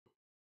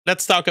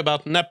Let's talk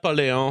about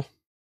Napoleon.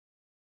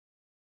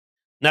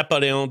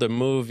 Napoleon, the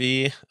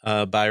movie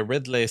by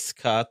Ridley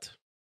Scott.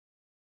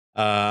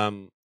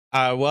 Um,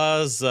 I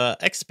was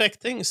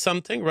expecting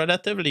something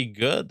relatively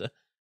good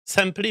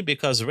simply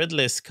because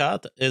Ridley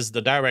Scott is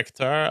the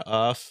director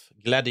of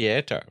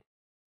Gladiator.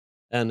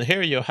 And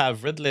here you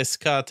have Ridley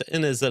Scott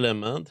in his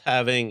element,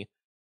 having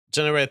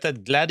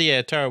generated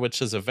Gladiator,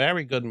 which is a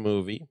very good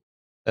movie,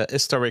 a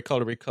historical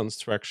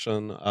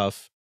reconstruction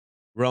of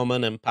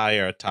Roman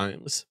Empire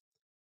times.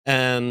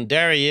 And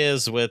there he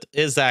is with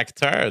his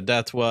actor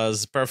that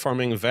was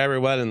performing very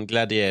well in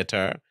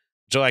Gladiator,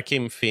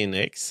 Joaquim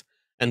Phoenix.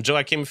 And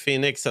Joaquim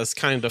Phoenix has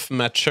kind of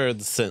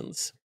matured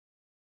since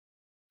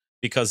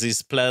because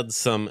he's played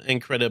some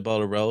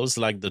incredible roles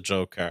like the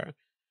Joker.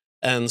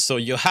 And so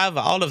you have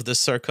all of the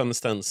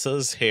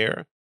circumstances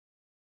here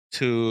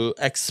to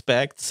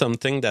expect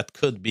something that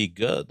could be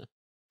good.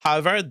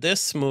 However,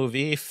 this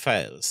movie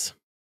fails.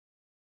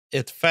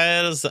 It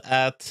fails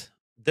at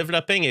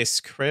developing a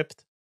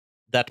script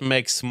that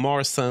makes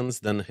more sense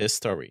than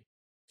history.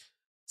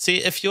 See,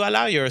 if you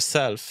allow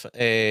yourself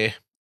a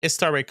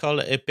historical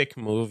epic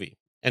movie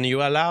and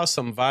you allow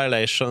some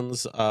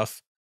violations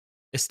of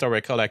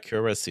historical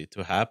accuracy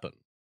to happen,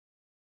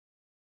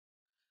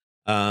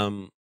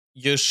 um,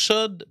 you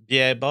should be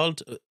able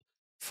to,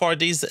 for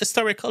these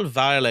historical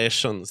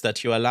violations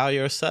that you allow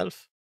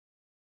yourself,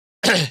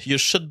 you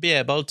should be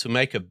able to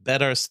make a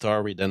better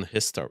story than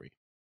history.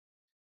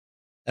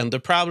 And the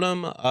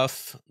problem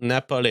of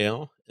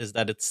Napoleon is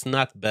that it's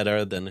not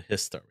better than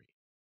history.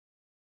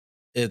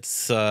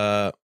 It's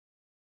the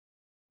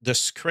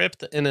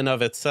script in and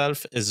of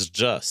itself is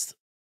just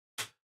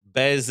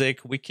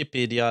basic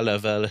Wikipedia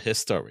level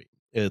history.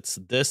 It's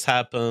this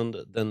happened,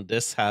 then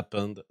this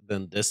happened,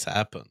 then this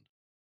happened.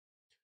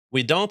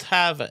 We don't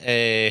have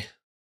a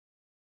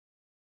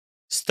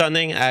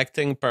stunning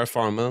acting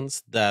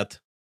performance that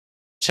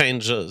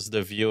changes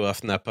the view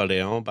of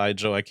Napoleon by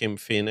Joaquin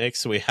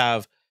Phoenix. We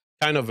have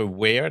kind of a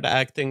weird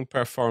acting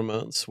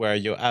performance where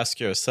you ask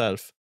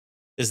yourself,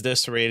 is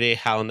this really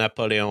how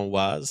Napoleon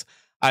was?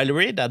 I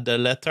read at the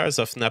letters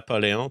of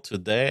Napoleon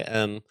today,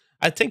 and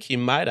I think he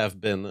might have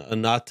been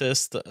an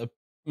artist,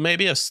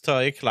 maybe a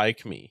stoic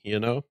like me, you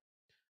know?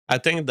 I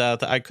think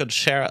that I could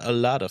share a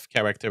lot of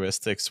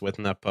characteristics with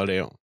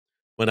Napoleon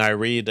when I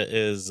read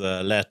his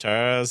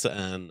letters,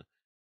 and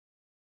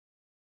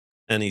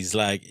he's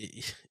like,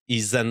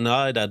 he's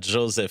annoyed at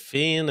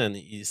Josephine and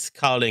he's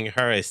calling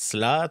her a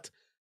slut.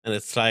 And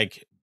it's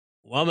like,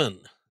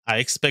 woman, I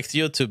expect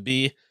you to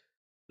be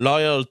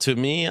loyal to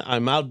me.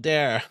 I'm out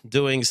there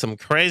doing some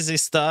crazy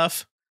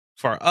stuff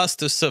for us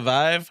to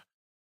survive.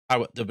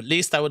 The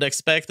least I would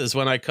expect is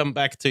when I come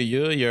back to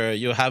you,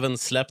 you haven't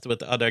slept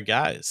with other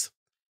guys.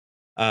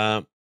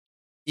 Uh,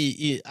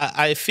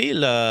 I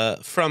feel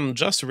from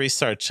just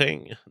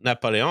researching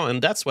Napoleon,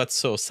 and that's what's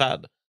so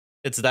sad.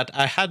 It's that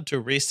I had to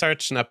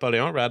research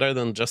Napoleon rather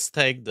than just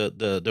take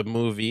the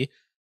movie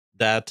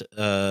that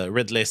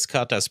Ridley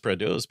Scott has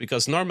produced,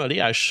 because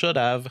normally I should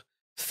have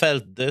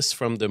felt this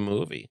from the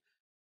movie.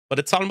 But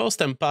it's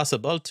almost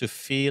impossible to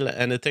feel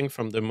anything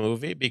from the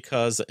movie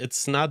because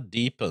it's not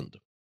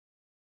deepened.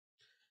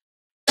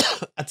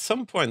 At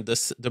some point,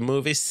 the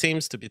movie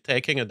seems to be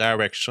taking a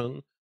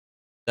direction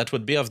that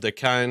would be of the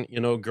kind, you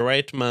know,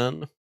 great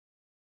men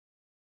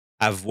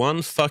have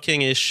one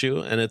fucking issue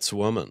and it's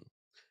woman.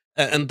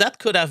 And that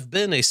could have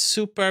been a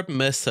superb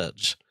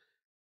message,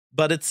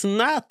 but it's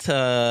not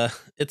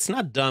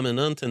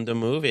dominant in the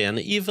movie. And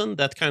even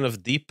that kind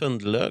of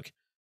deepened look,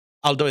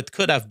 although it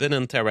could have been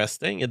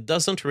interesting, it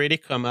doesn't really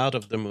come out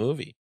of the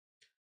movie.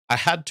 I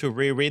had to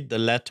reread the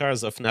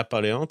letters of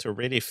Napoleon to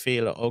really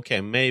feel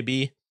okay,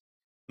 maybe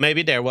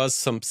there was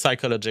some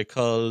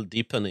psychological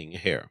deepening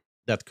here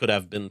that could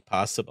have been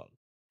possible.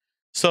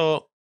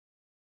 So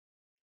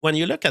when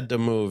you look at the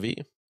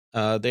movie,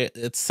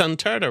 it's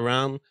centered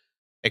around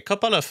a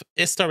couple of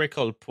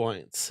historical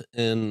points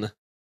in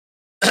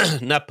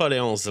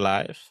Napoleon's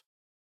life,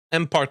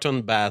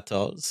 important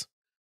battles,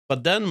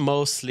 but then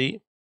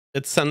mostly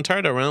it's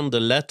centered around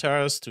the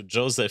letters to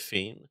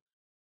Josephine,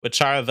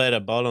 which are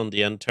available on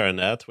the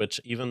internet, which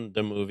even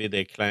the movie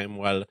they claim,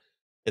 well,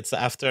 it's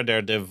after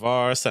their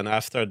divorce and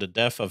after the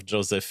death of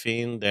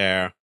Josephine,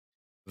 their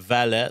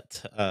valet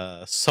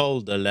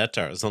sold the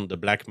letters on the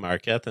black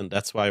market, and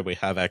that's why we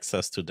have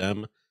access to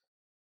them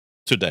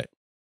today.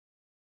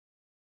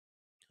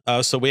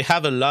 So we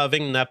have a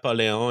loving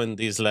Napoleon in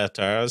these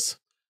letters.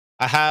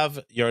 I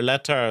have your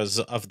letters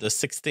of the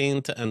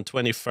 16th and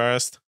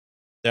 21st.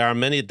 There are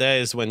many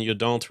days when you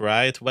don't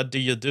write. What do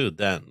you do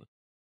then?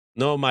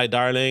 No, my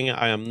darling,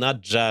 I am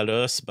not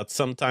jealous, but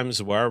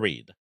sometimes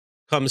worried.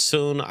 Come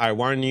soon, I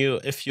warn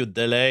you, if you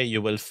delay,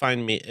 you will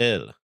find me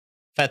ill.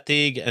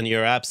 Fatigue and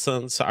your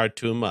absence are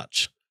too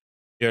much.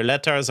 Your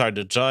letters are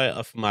the joy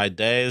of my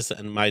days,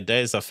 and my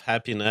days of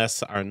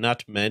happiness are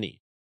not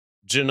many.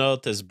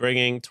 Junot is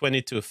bringing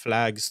 22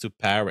 flags to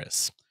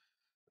Paris.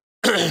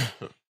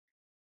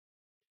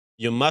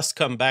 You must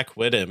come back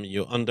with him.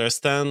 You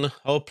understand?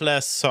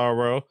 Hopeless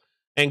sorrow,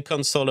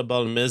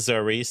 inconsolable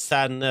misery,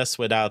 sadness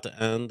without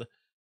end.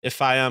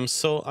 If I am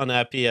so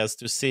unhappy as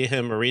to see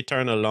him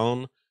return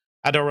alone,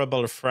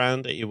 adorable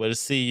friend, he will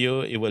see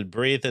you, he will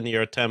breathe in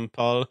your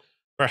temple.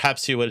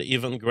 Perhaps you will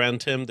even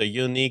grant him the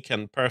unique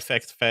and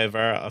perfect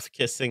favor of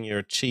kissing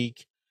your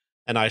cheek,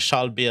 and I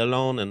shall be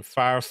alone and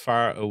far,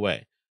 far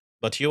away.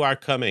 But you are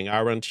coming,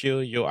 aren't you?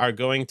 You are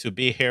going to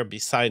be here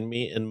beside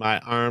me, in my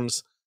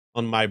arms,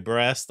 on my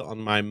breast,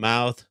 on my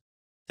mouth.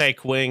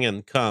 Take wing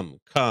and come,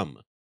 come.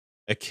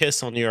 A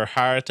kiss on your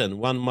heart and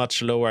one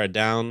much lower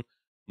down,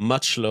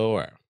 much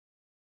lower.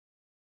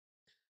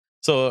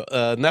 So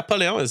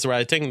Napoleon is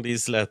writing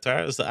these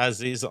letters as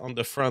he's on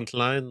the front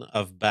line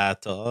of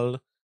battle,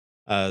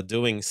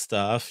 doing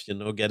stuff,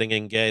 getting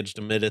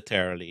engaged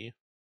militarily.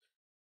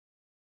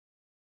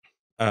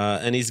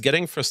 And he's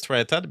getting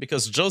frustrated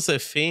because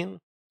Josephine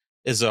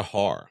is a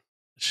whore.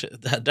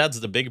 That's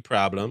the big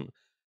problem.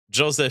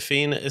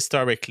 Josephine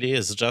historically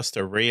is just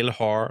a real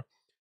whore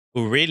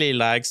who really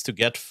likes to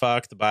get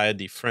fucked by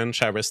the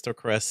French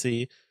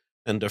aristocracy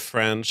and the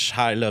French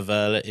high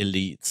level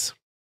elites.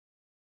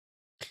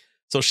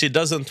 So she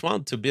doesn't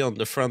want to be on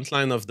the front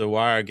line of the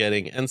war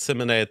getting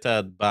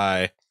inseminated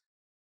by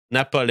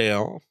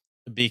Napoleon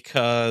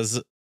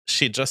because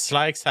she just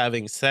likes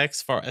having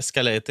sex for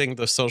escalating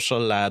the social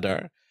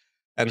ladder.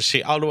 And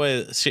she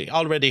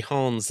already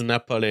owns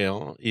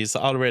Napoleon. He's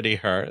already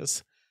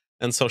hers.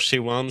 And so she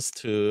wants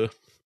to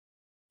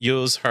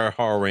use her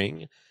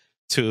whoring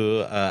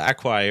to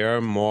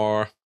acquire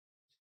more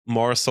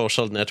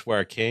social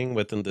networking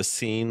within the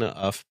scene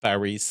of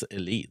Paris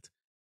elite.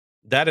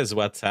 That is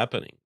what's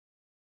happening.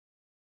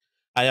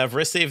 I have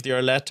received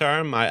your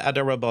letter, my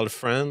adorable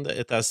friend.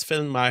 It has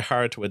filled my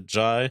heart with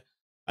joy.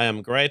 I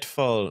am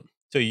grateful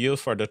to you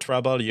for the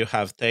trouble you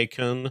have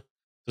taken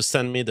to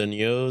send me the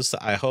news.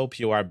 I hope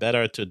you are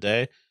better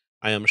today.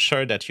 I am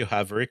sure that you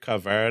have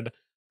recovered.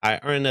 I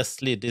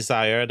earnestly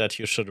desire that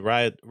you should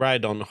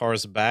ride on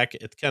horseback.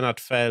 It cannot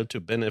fail to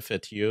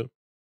benefit you.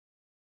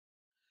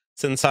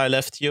 Since I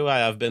left you, I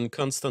have been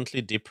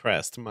constantly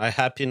depressed. My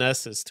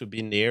happiness is to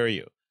be near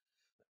you.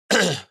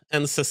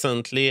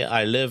 Incessantly,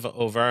 I live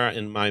over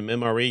in my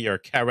memory your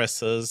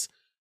caresses,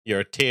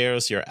 your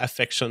tears, your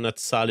affectionate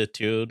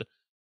solitude.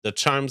 The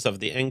charms of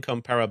the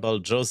incomparable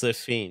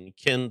Josephine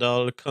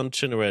kindle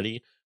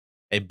continually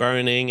a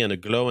burning and a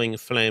glowing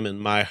flame in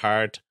my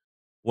heart.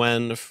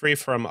 When, free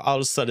from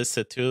all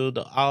solicitude,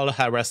 all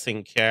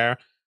harassing care,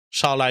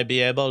 shall I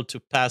be able to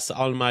pass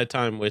all my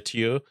time with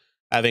you,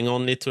 having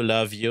only to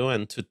love you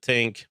and to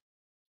think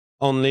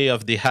only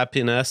of the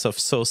happiness of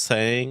so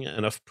saying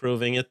and of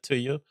proving it to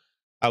you?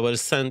 I will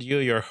send you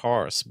your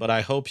horse, but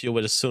I hope you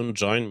will soon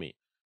join me.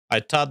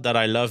 I thought that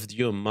I loved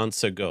you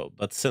months ago,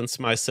 but since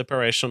my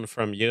separation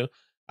from you,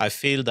 I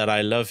feel that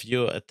I love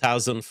you a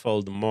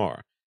thousandfold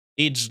more.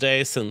 Each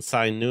day since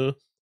I knew,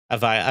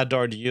 have I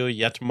adored you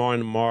yet more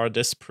and more.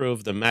 This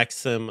proved the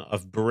maxim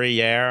of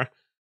Briere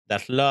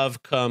that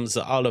love comes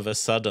all of a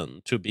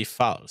sudden to be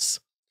false.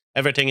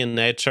 Everything in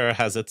nature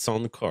has its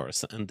own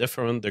course and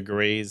different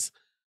degrees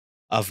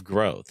of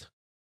growth.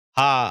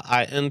 Ah,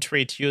 I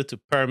entreat you to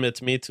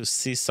permit me to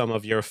see some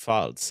of your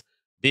faults.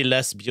 Be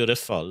less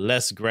beautiful,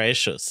 less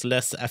gracious,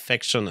 less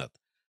affectionate,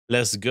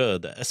 less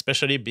good,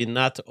 especially be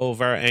not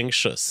over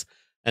anxious,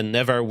 and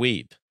never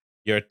weep.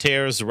 Your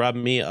tears rob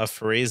me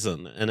of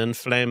reason and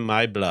inflame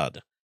my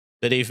blood.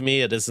 Believe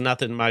me, it is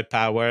not in my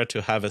power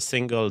to have a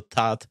single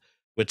thought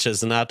which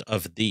is not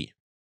of thee,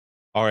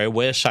 or a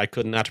wish I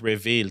could not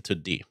reveal to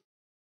thee.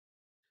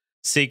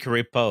 Seek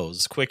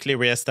repose, quickly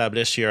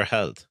reestablish your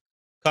health.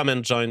 Come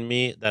and join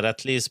me, that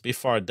at least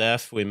before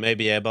death we may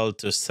be able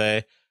to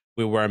say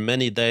we were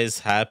many days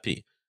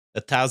happy.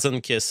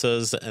 1,000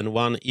 kisses, and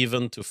one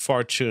even to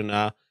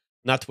Fortuna,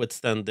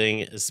 notwithstanding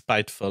his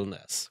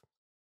spitefulness.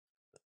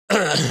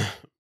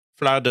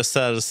 Fleur de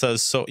Sel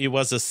says, so he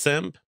was a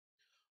simp?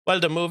 Well,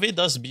 the movie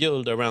does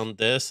build around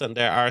this, and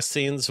there are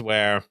scenes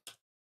where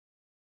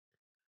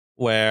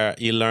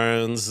he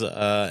learns,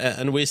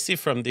 and we see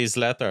from these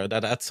letters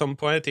that at some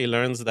point he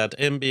learns that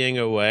him being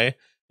away,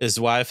 his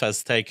wife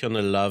has taken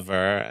a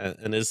lover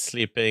and is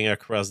sleeping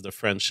across the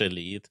French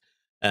elite.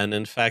 And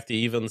in fact, he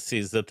even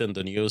sees it in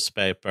the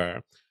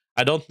newspaper.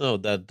 I don't know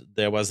that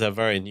there was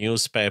ever a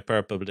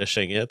newspaper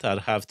publishing it. I'd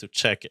have to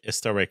check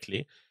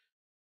historically.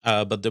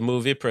 But the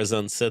movie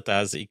presents it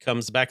as he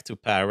comes back to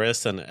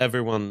Paris and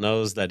everyone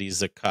knows that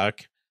he's a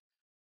cuck.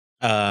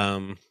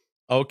 Um,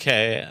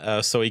 okay,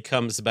 so he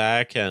comes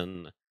back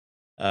and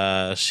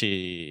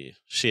she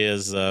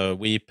is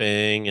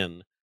weeping,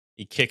 and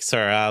he kicks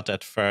her out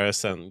at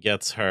first and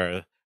gets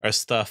her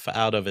stuff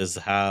out of his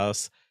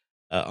house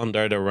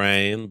under the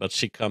rain. But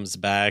she comes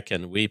back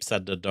and weeps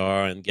at the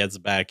door and gets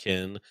back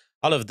in.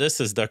 All of this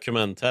is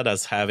documented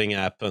as having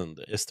happened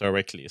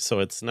historically, so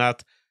it's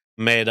not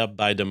made up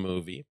by the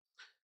movie.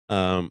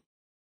 Um,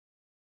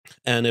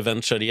 and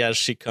eventually, as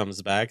she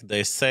comes back,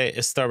 they say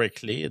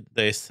historically,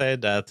 they say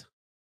that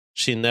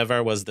she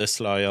never was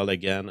disloyal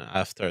again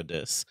after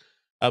this.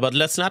 But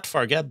let's not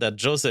forget that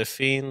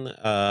Josephine,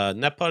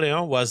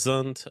 Napoleon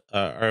wasn't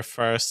her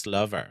first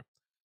lover.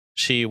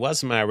 She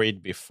was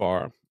married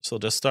before, So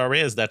the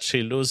story is that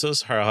she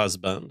loses her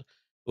husband,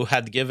 who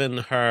had given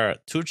her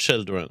 2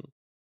 children,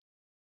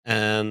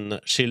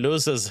 and she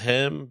loses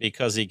him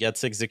because he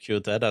gets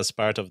executed as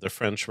part of the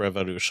French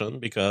Revolution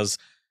because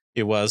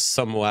he was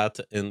somewhat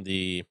in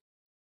the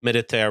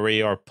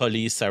military or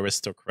police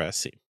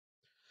aristocracy.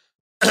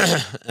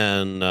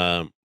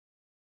 And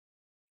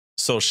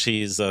so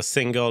she's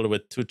single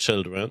with 2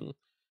 children.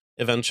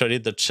 Eventually,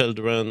 the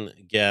children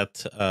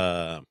get,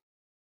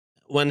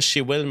 when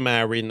she will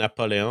marry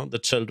Napoleon, the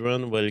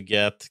children will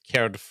get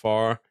cared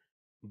for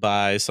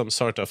by some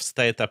sort of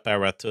state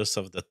apparatus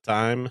of the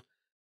time.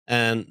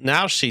 And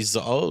now she's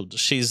old.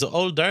 She's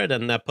older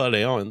than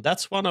Napoleon. And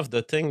that's one of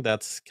the things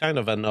that's kind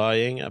of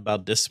annoying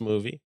about this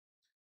movie.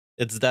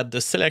 It's that the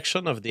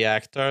selection of the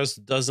actors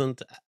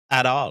doesn't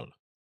at all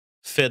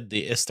fit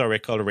the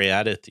historical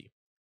reality.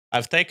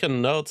 I've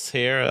taken notes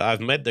here,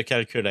 I've made the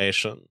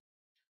calculation.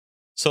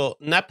 So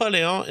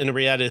Napoleon in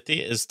reality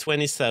is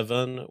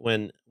 27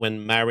 when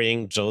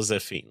marrying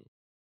Josephine.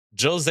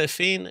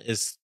 Josephine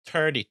is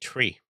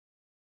 33.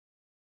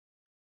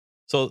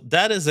 So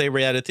that is a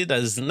reality that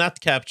is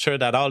not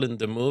captured at all in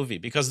the movie,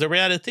 because the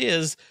reality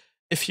is,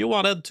 if you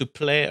wanted to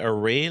play a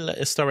real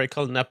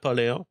historical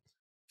Napoleon,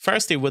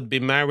 first he would be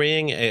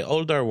marrying an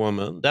older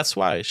woman. That's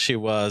why she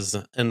was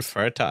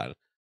infertile.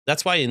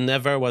 That's why he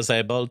never was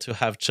able to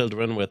have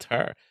children with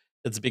her.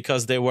 It's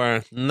because they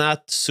were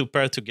not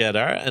super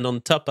together, and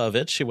on top of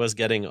it, she was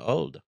getting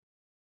old.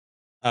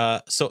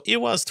 So he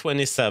was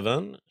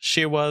 27,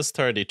 she was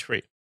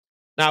 33.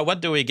 Now, what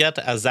do we get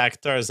as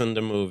actors in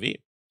the movie?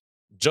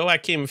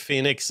 Joaquim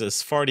Phoenix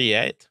is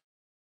 48.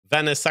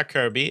 Vanessa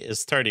Kirby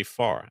is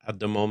 34 at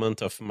the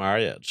moment of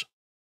marriage.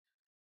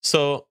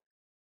 So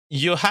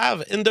you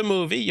have, in the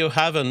movie, you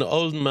have an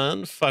old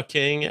man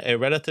fucking a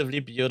relatively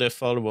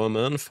beautiful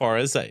woman for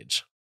his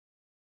age.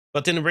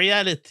 But in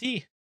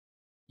reality,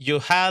 you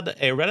had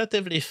a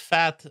relatively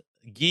fat,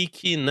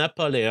 geeky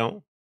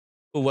Napoleon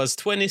who was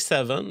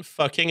 27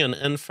 fucking an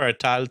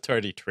infertile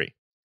 33.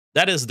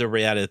 That is the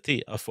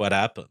reality of what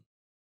happened.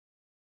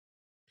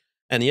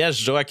 And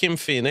yes, Joaquim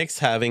Phoenix,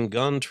 having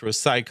gone through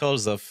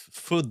cycles of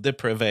food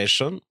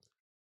deprivation,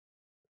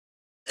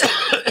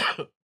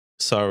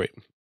 sorry,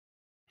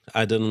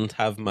 I didn't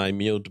have my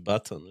mute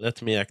button.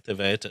 Let me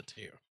activate it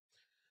here.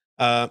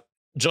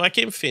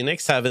 Joaquim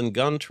Phoenix, having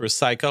gone through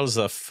cycles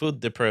of food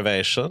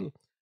deprivation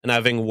and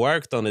having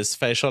worked on his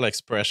facial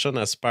expression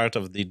as part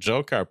of the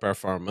Joker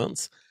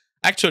performance,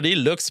 actually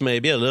looks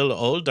maybe a little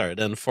older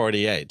than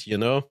 48, you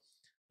know?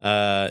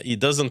 He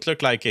doesn't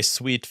look like a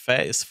sweet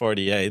face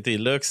 48. He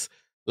looks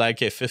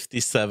like a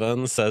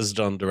 57, says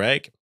John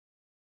Drake.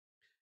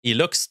 He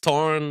looks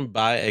torn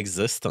by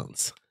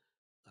existence.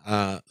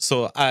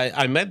 So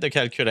I made the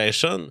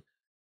calculation.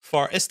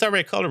 For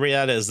historical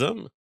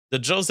realism, the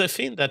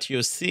Josephine that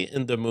you see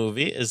in the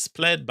movie is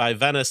played by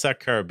Vanessa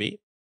Kirby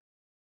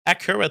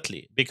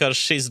accurately because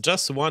she's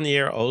just 1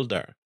 year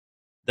older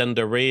than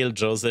the real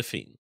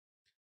Josephine.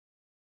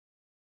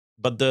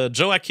 But the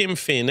Joaquim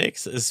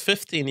Phoenix is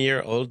 15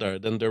 years older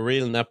than the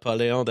real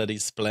Napoleon that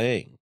he's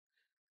playing.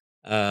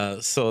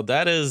 So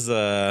that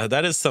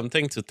is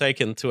something to take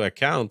into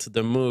account.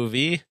 The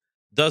movie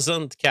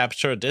doesn't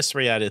capture this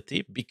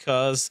reality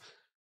because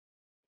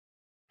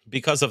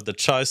of the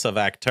choice of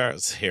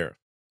actors here.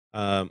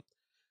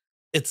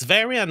 It's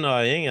very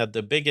annoying at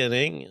the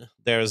beginning.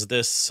 There's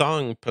this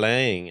song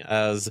playing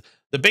as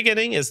the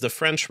beginning is the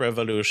French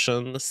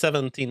Revolution,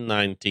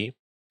 1790,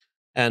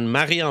 and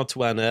Marie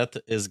Antoinette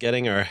is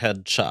getting her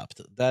head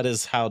chopped. That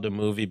is how the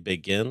movie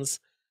begins.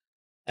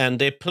 And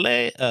they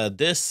play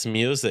this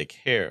music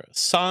here,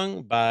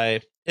 sung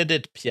by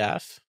Edith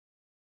Piaf,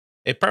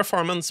 a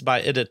performance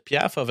by Edith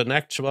Piaf of an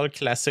actual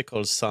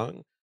classical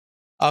song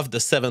of the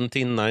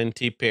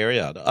 1790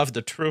 period, of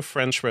the true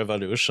French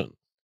Revolution,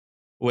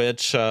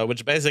 which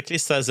basically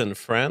says in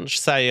French,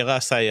 ça ira,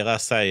 ça ira,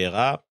 ça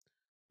ira,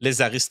 les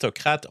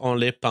aristocrates, on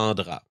les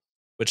pendra,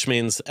 which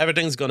means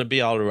everything's going to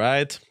be all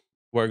right.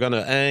 We're going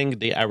to hang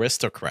the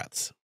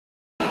aristocrats.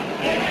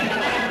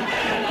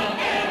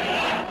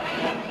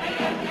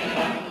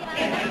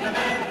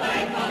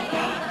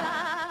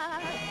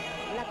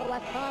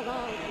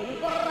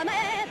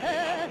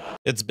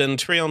 It's been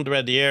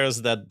 300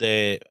 years that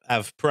they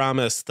have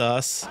promised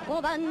us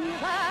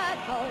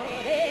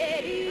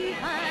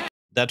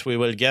that we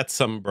will get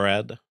some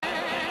bread.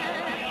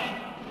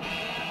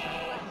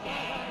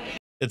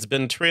 It's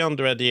been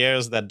 300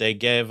 years that they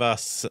gave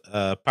us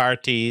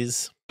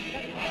parties.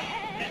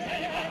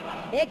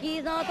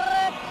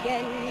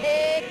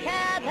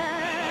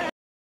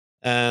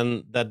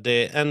 And that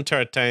they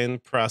entertain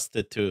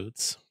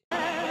prostitutes.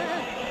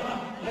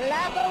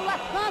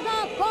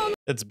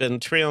 It's been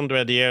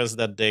 300 years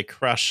that they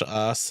crush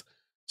us.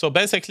 So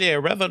basically a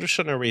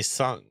revolutionary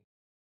song.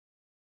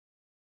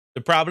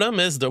 The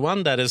problem is the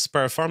one that is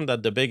performed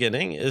at the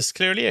beginning is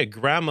clearly a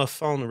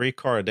gramophone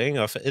recording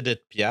of Edith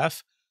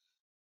Piaf.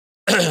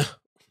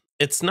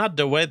 It's not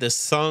the way this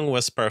song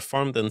was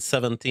performed in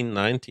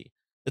 1790.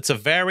 It's a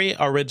very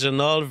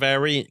original,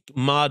 very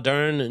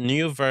modern,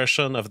 new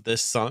version of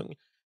this song.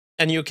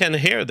 And you can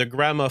hear the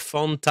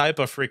gramophone type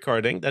of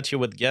recording that you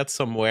would get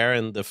somewhere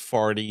in the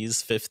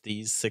 40s,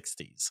 50s,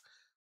 60s.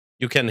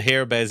 You can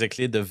hear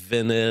basically the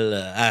vinyl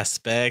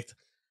aspect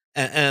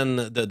and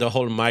the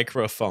whole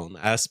microphone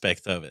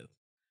aspect of it.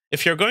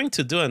 If you're going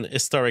to do an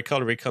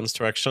historical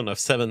reconstruction of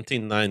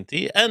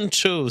 1790 and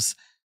choose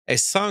a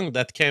song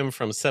that came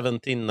from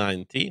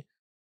 1790,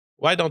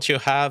 why don't you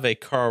have a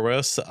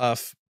chorus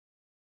of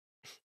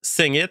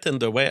sing it in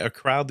the way a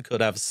crowd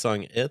could have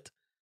sung it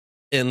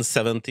in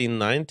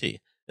 1790?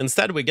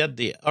 Instead, we get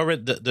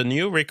the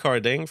new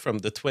recording from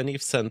the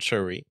 20th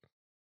century,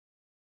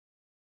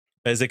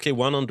 basically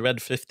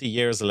 150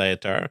 years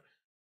later,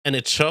 and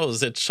it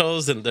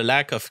shows in the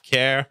lack of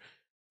care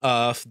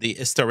of the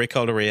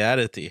historical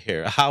reality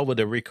here. How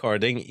would a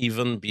recording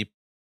even be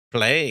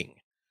playing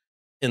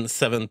in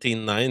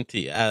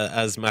 1790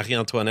 as Marie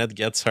Antoinette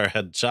gets her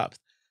head chopped?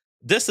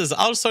 This is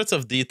all sorts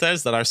of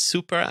details that are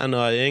super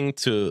annoying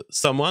to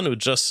someone who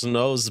just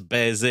knows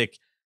basic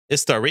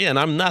history. And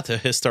I'm not a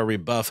history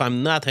buff.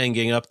 I'm not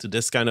hanging up to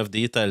this kind of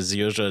details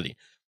usually,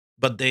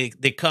 but they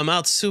come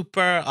out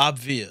super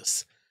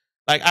obvious.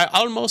 Like, I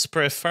almost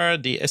prefer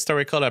the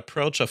historical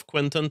approach of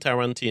Quentin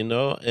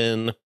Tarantino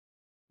in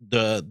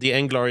the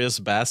Inglorious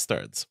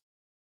Bastards,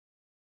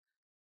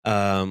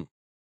 um,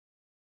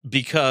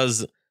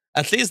 because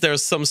at least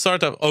there's some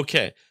sort of,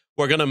 okay,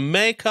 we're gonna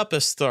make up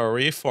a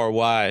story for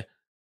why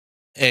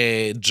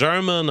a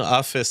German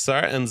officer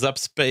ends up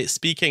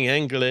speaking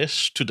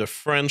English to the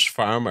French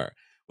farmer,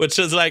 which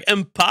is like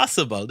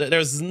impossible.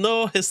 There's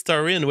no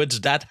history in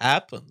which that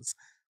happens,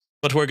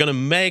 but we're gonna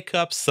make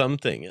up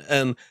something.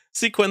 And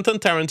see, Quentin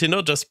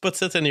Tarantino just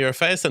puts it in your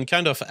face and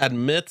kind of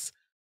admits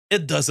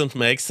it doesn't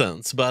make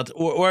sense, but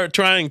we're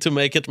trying to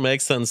make it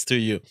make sense to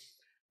you.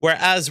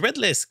 Whereas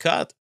Ridley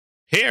Scott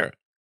here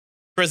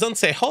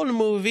presents a whole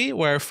movie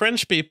where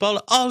French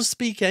people all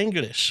speak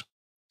English.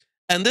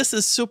 And this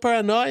is super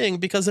annoying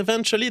because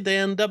eventually they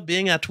end up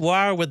being at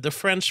war with the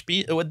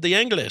with the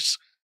English.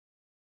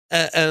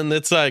 And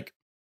it's like,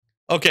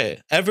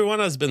 okay, everyone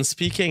has been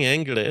speaking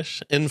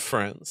English in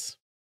France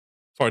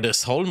for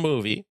this whole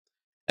movie,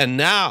 and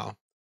now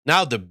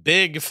the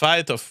big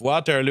fight of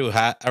Waterloo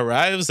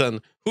arrives,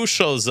 and who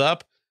shows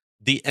up?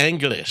 The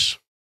English.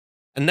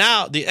 And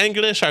now the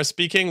English are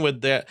speaking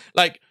with their,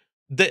 like,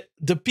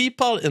 the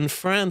people in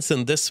France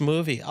in this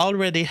movie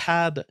already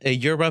had a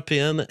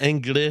European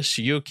English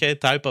UK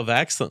type of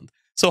accent.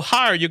 So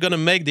how are you going to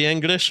make the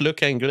English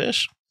look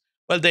English?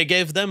 Well, they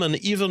gave them an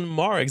even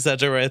more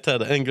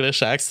exaggerated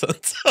English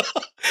accent.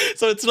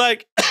 So it's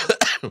like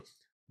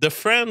the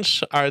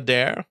French are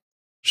there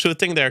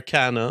shooting their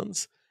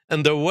cannons.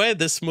 And the way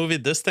this movie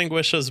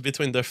distinguishes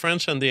between the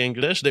French and the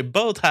English, they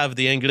both have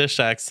the English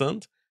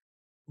accent,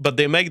 but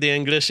they make the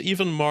English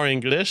even more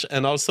English.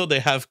 And also they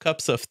have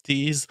cups of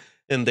teas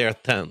in their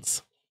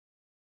tents.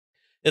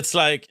 It's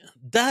like,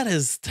 that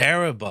is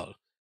terrible.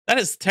 That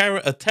is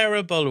a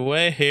terrible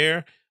way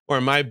here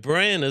where my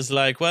brain is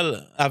like,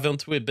 well,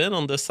 haven't we been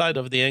on the side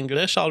of the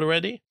English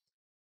already?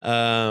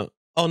 Oh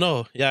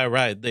no, yeah,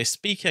 right. They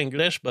speak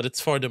English, but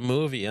it's for the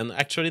movie, and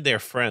actually they're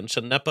French,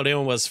 and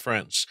Napoleon was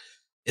French.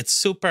 It's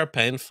super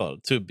painful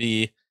to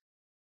be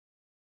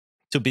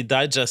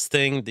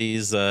digesting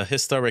these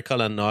historical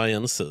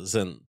annoyances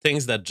and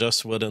things that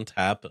just wouldn't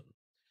happen.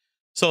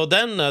 So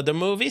then the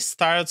movie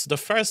starts. The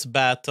first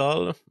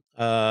battle.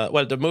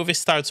 Well, the movie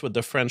starts with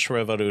the French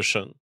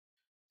Revolution.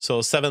 So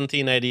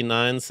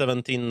 1789,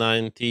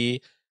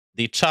 1790,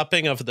 the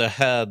chopping of the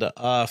head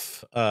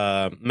of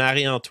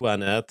Marie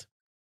Antoinette,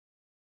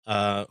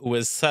 who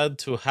is said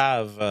to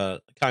have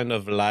kind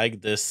of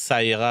like this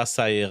 "Ça ira"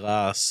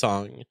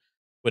 song,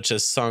 which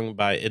is sung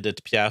by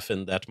Edith Piaf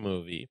in that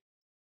movie,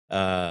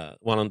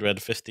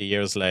 150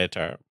 years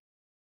later.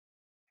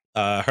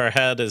 Her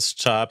head is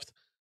chopped.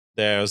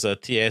 There's a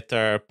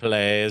theater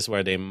plays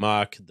where they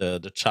mock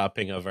the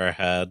chopping of her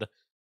head.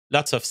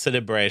 Lots of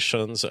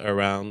celebrations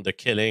around the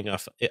killing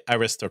of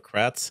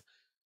aristocrats.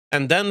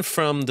 And then,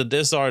 from the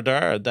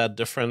disorder that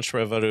the French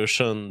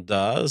Revolution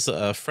does,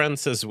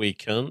 France is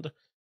weakened.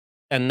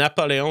 And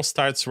Napoleon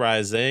starts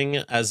rising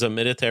as a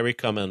military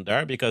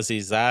commander because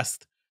he's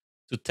asked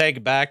to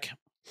take back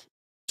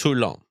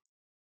Toulon,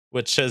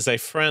 which is a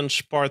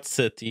French port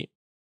city.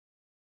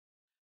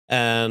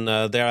 And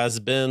there has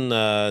been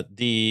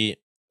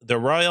the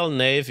Royal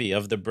Navy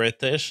of the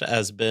British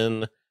has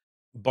been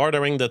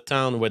bordering the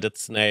town with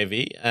its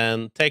navy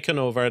and taken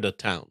over the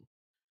town.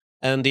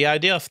 And the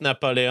idea of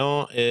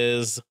Napoleon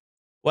is,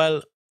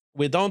 well,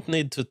 we don't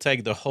need to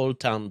take the whole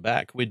town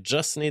back. We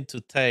just need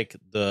to take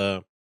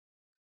the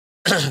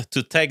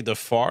to take the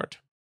fort.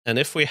 And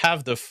if we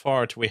have the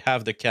fort, we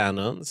have the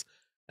cannons,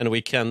 and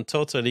we can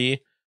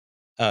totally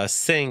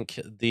sink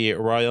the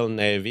Royal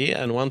Navy.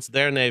 And once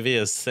their navy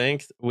is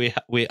sunk, we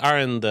are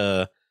in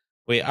the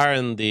the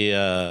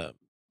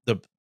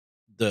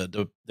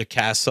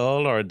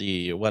castle, or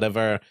the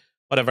whatever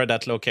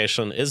that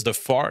location is, the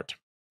fort.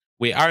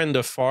 We are in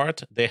the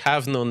fort. They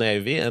have no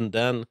navy, and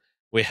then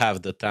we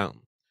have the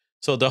town.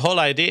 So the whole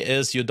idea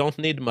is you don't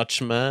need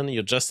much men.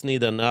 You just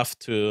need enough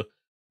to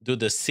do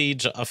the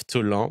siege of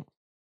Toulon.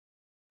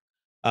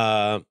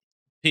 Uh,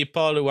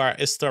 People who are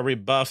history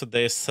buff,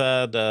 they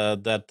said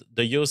that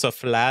the use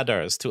of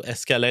ladders to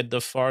escalate the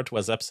fort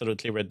was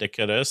absolutely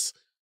ridiculous,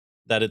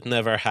 that it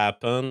never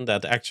happened,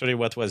 that actually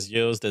what was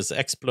used is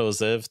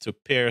explosive to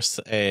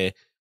pierce a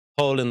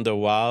hole in the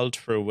wall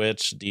through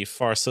which the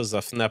forces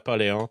of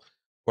Napoleon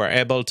were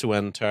able to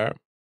enter.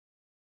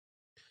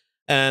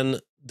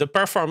 And the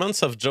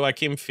performance of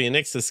Joaquim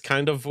Phoenix is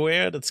kind of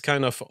weird. It's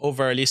kind of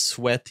overly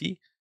sweaty.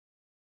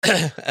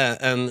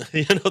 And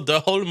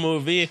the whole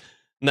movie,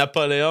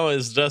 Napoleon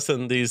is just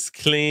in these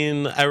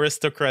clean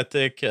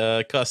aristocratic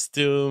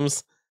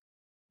costumes,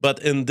 but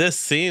in this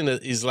scene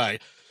he's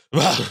like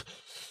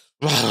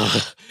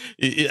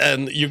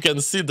and you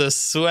can see the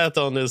sweat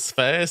on his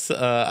face.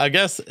 I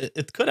guess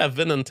it could have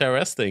been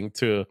interesting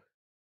to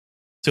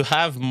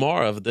have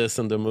more of this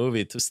in the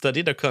movie, to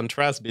study the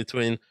contrast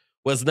between,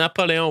 was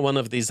Napoleon one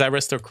of these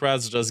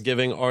aristocrats just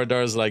giving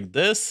orders like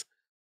this,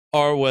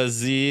 or was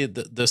he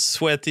the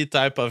sweaty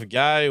type of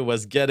guy who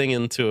was getting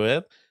into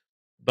it?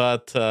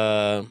 But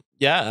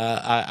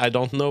yeah, I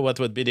don't know what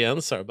would be the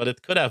answer, but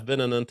it could have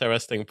been an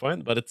interesting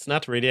point, but it's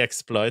not really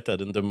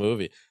exploited in the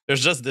movie.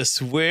 There's just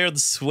this weird,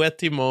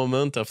 sweaty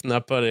moment of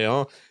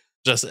Napoleon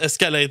just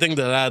escalating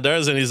the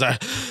ladders, and he's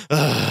like,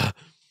 "Ugh."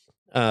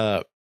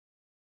 uh,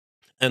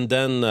 and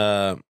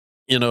then,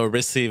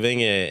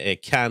 receiving a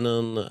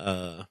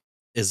cannon.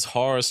 His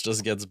horse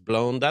just gets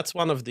blown. That's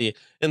one of the,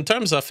 in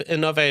terms of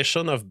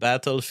innovation of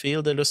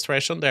battlefield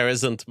illustration, there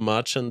isn't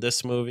much in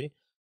this movie.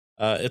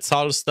 It's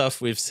all stuff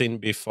we've seen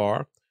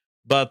before.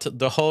 But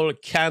the whole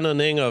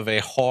cannoning of a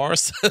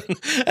horse,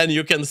 and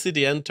you can see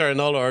the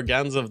internal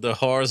organs of the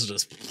horse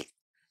just.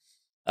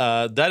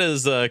 That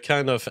is a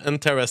kind of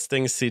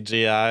interesting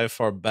CGI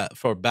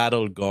for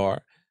battle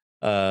gore,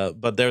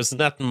 but there's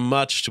not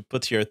much to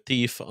put your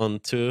teeth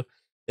onto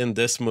in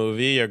this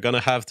movie. You're gonna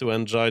have to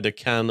enjoy the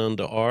cannon,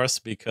 the horse,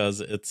 because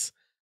it's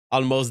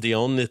almost the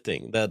only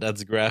thing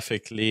that's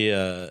graphically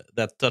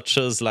that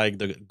touches like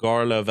the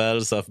gore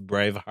levels of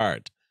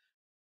Braveheart.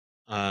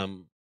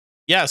 Um,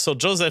 yeah, so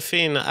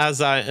Josephine,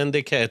 as I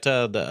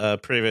indicated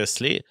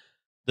previously,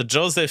 the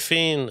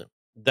Josephine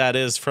that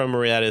is from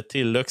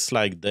reality looks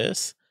like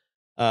this.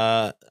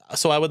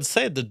 So I would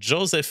say the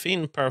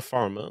Josephine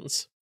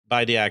performance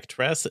by the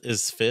actress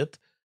is fit.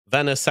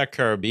 Vanessa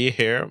Kirby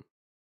here,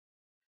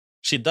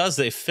 she does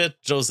a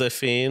fit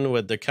Josephine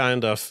with the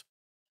kind of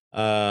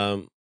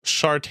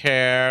short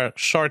hair,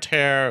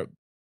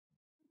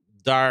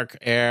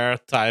 dark hair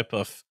type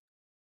of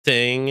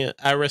thing,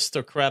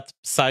 aristocrat,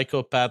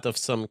 psychopath of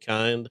some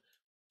kind.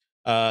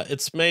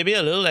 It's maybe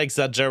a little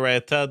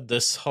exaggerated.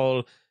 This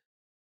whole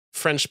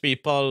French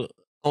people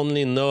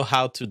only know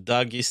how to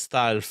doggy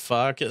style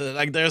fuck.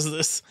 Like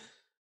these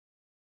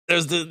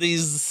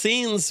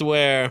scenes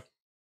where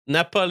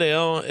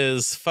Napoleon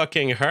is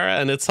fucking her,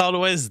 and it's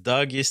always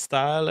doggy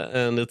style,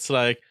 and it's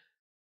like,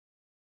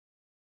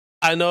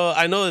 I know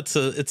it's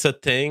a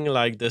thing,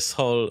 like this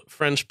whole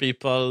French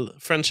people,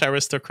 French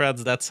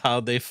aristocrats, that's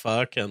how they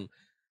fuck, and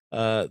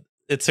uh,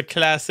 it's a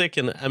classic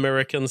in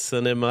American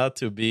cinema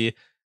to be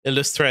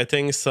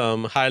illustrating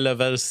some high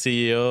level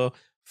CEO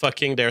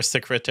fucking their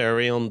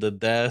secretary on the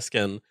desk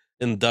and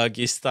in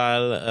doggy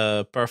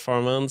style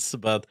performance,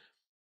 but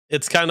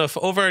it's kind of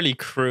overly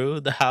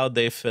crude how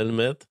they film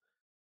it.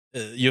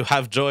 You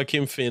have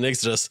Joaquim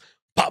Phoenix just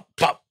pop,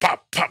 pop,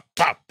 pop, pop,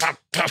 pop, pop,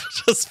 pop,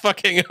 just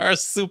fucking her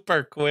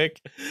super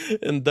quick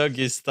in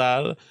doggy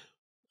style.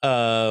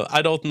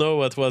 I don't know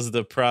what was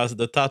the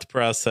thought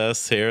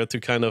process here to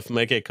kind of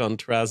make a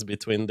contrast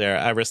between their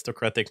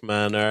aristocratic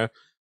manner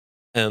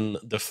and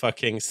the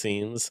fucking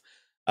scenes.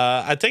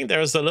 I think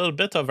there's a little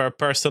bit of her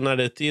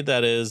personality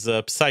that is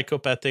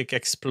psychopathic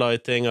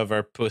exploiting of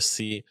her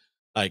pussy.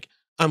 Like,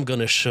 I'm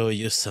gonna show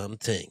you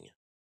something.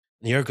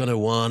 You're gonna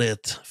want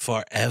it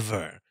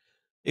forever.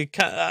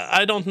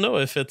 I don't know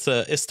if it's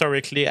a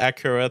historically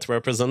accurate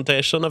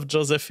representation of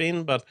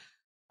Josephine, but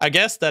I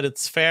guess that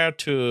it's fair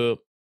to,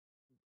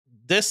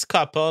 this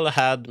couple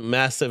had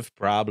massive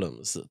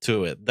problems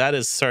to it. That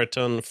is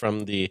certain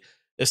from the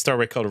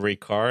historical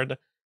record.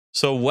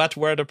 So, what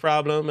were the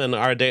problem, and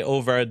are they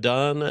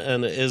overdone?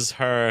 And is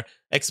her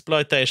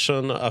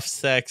exploitation of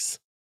sex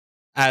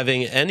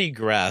having any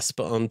grasp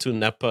onto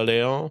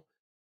Napoleon?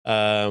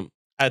 Um,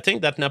 I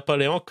think that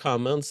Napoleon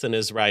comments in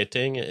his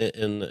writing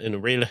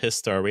in real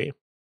history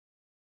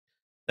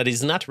that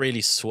he's not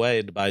really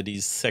swayed by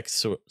these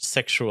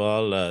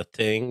sexual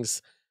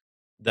things,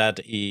 that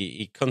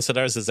he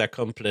considers his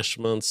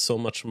accomplishments so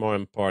much more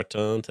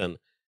important, and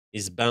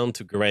he's bound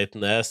to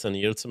greatness, and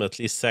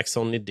ultimately sex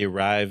only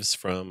derives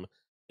from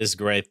his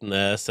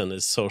greatness and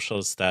his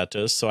social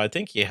status. So I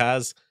think he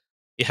has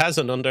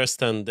an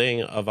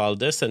understanding of all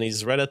this, and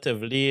he's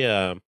relatively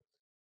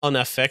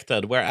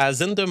unaffected,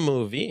 whereas in the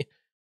movie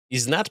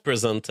he's not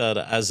presented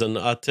as an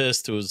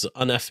autist who's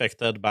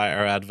unaffected by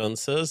her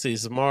advances.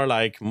 He's more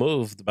like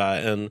moved by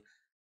and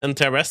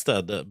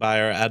interested by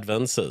her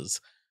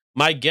advances.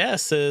 My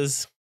guess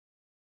is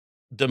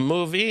the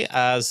movie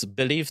has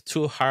believed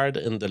too hard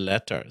in the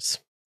letters.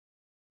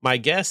 My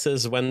guess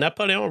is when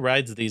Napoleon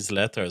writes these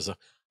letters,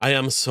 I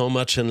am so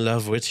much in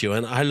love with you,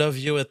 and I love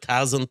you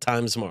 1,000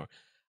 times more.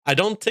 I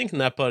don't think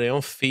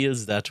Napoleon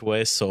feels that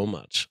way so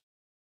much.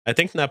 I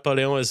think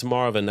Napoleon is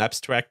more of an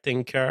abstract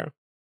thinker,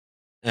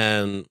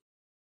 and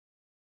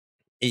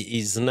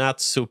he's not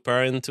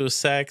super into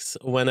sex.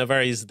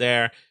 Whenever he's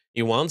there,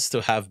 he wants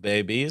to have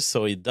babies,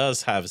 so he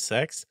does have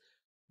sex.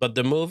 But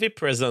the movie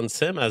presents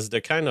him as the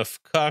kind of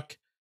cock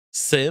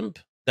simp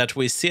that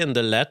we see in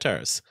the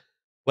letters.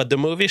 What the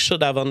movie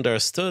should have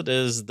understood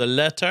is the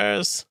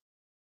letters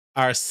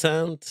are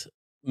sent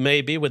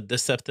maybe with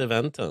deceptive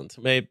intent,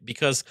 maybe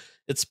because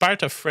it's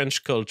part of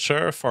French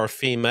culture for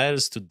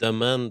females to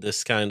demand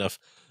this kind of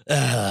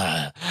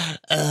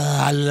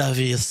I love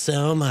you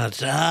so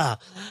much.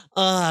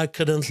 I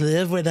couldn't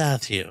live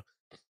without you.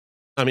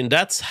 I mean,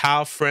 that's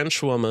how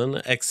French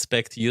women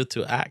expect you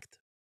to act.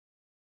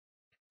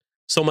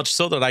 So much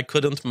so that I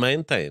couldn't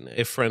maintain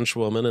a French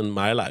woman in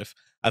my life.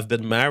 I've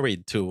been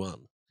married to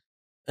one.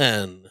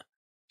 And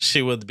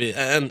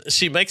and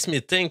she makes me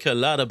think a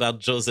lot about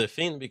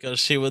Josephine because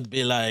she would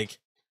be like,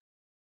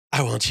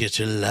 I want you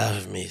to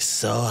love me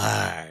so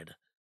hard.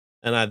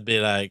 And I'd be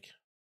like,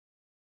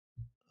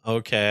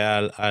 okay,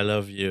 I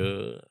love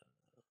you.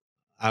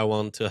 I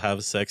want to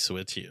have sex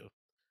with you.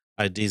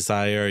 I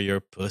desire your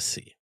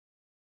pussy.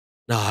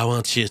 No, I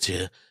want you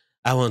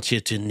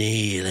to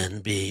kneel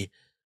and be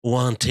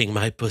wanting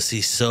my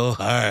pussy so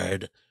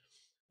hard.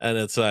 And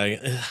it's like,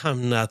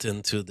 I'm not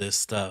into this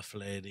stuff,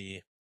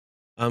 lady.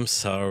 I'm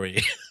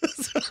sorry.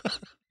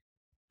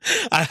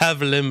 I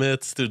have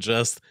limits to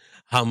just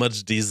how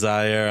much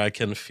desire I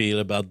can feel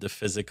about the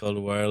physical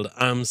world.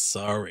 I'm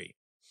sorry.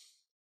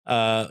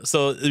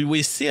 So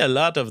we see a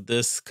lot of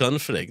this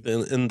conflict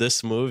in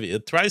this movie.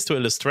 It tries to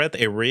illustrate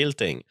a real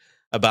thing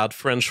about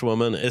French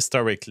women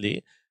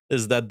historically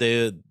is that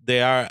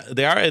they are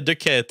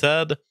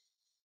educated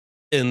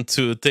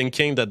into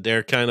thinking that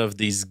they're kind of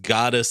these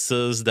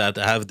goddesses that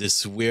have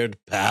this weird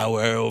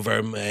power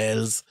over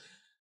males,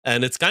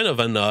 and it's kind of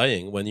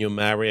annoying when you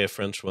marry a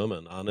French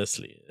woman,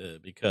 honestly,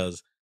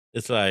 because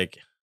it's like,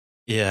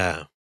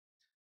 yeah,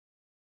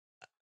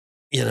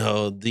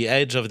 the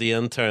age of the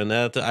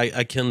internet,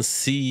 I can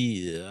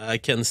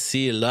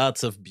see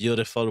lots of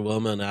beautiful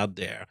women out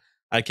there.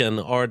 I can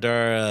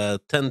order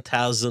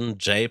 10,000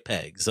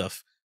 JPEGs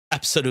of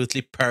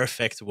absolutely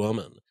perfect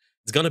woman.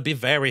 It's gonna be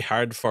very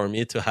hard for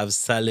me to have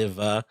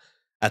saliva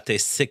at a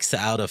 6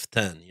 out of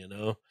 10.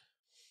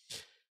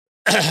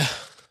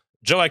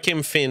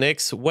 Joaquim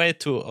Phoenix, way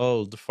too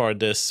old for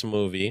this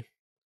movie.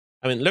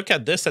 I mean, look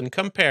at this and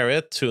compare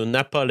it to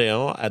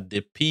Napoleon at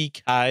the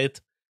peak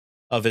height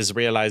of his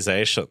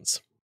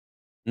realizations.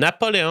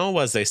 Napoleon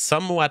was a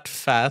somewhat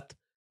fat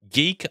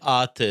geek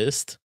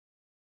artist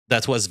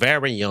that was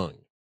very young.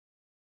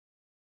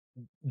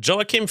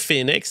 Joaquin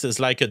Phoenix is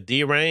like a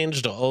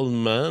deranged old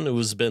man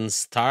who's been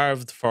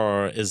starved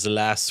for his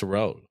last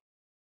role.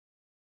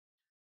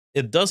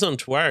 It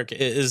doesn't work.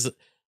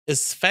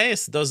 His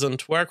face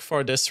doesn't work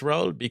for this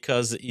role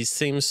because he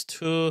seems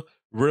too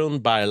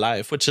ruined by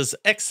life, which is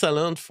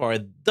excellent for a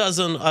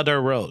dozen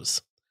other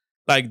roles.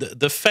 Like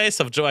the face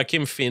of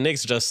Joaquin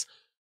Phoenix,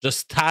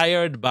 just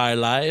tired by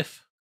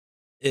life,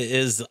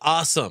 is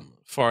awesome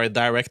for a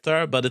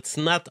director, but it's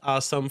not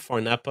awesome for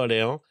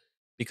Napoleon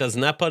because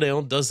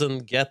Napoleon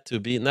doesn't get to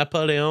be.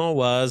 Napoleon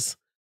was,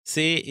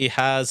 see, he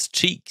has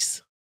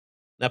cheeks.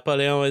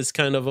 Napoleon is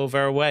kind of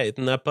overweight.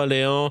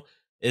 Napoleon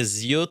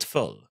is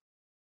youthful.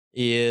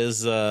 He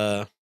is,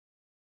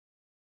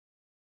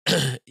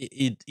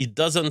 he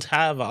doesn't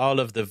have all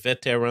of the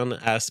veteran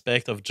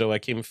aspect of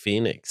Joaquin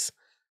Phoenix.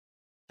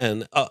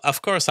 And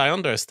of course, I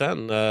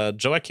understand.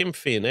 Joaquin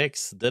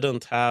Phoenix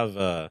didn't have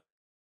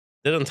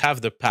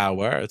the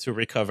power to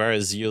recover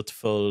his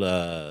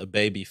youthful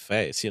baby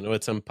face.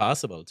 It's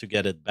impossible to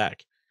get it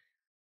back.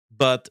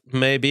 But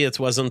maybe it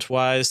wasn't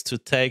wise to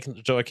take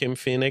Joaquin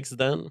Phoenix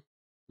then.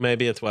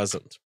 Maybe it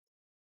wasn't.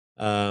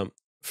 Um,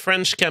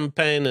 French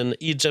campaign in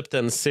Egypt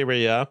and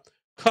Syria,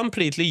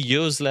 completely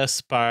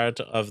useless part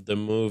of the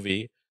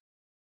movie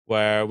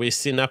where we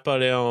see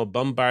Napoleon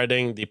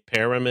bombarding the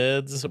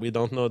pyramids. We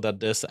don't know that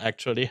this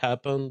actually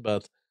happened,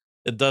 but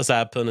it does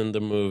happen in the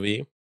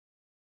movie.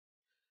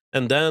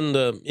 And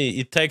then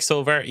he takes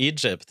over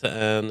Egypt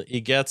and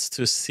he gets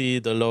to see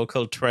the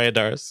local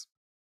traders,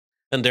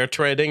 and they're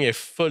trading a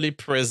fully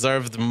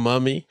preserved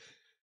mummy.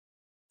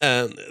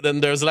 And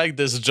then there's like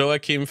this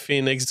Joaquin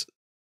Phoenix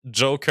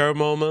Joker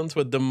moment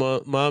with the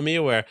mummy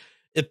where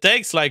it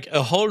takes like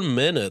a whole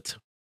minute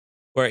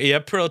where he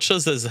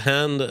approaches his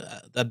hand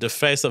at the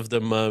face of the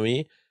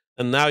mummy,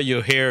 and now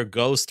you hear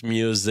ghost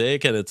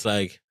music, and it's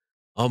like,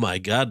 oh my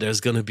god,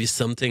 there's gonna be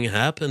something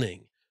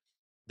happening.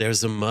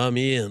 There's a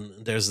mummy,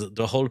 and there's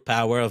the whole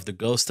power of the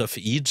ghost of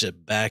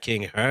Egypt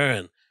backing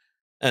her,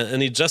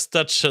 and he just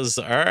touches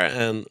her,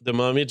 and the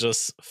mummy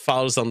just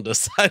falls on the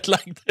side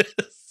like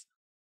this.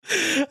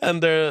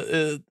 And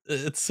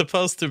it's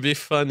supposed to be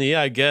funny,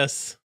 I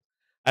guess.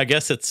 I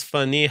guess it's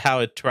funny how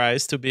it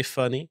tries to be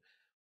funny.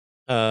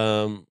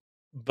 Um,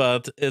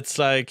 but it's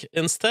like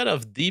instead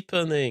of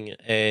deepening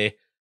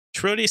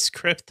truly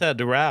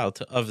scripted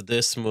route of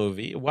this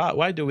movie.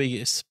 Why do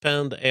we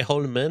spend a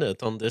whole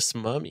minute on this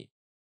mummy?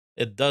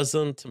 It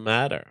doesn't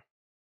matter.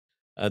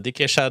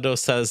 DK Shadow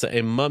says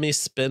a mummy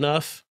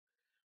spin-off.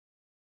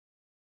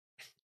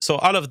 So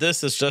all of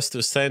this is just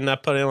to say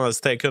Napoleon has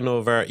taken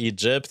over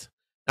Egypt.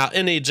 Now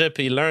in Egypt,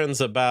 he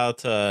learns about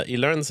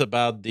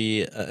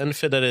the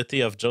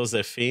infidelity of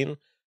Josephine,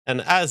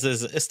 and as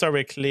is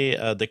historically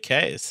the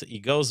case, he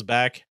goes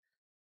back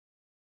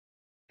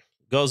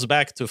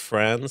to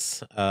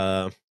France.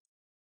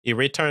 He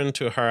returned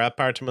to her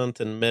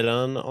apartment in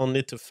Milan,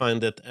 only to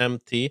find it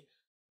empty.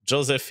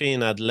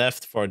 Josephine had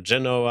left for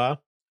Genoa,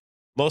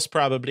 most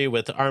probably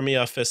with army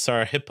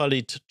officer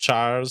Hippolyte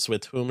Charles,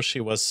 with whom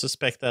she was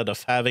suspected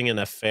of having an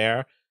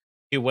affair.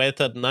 He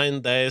waited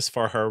 9 days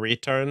for her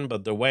return,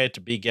 but the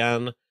wait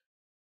began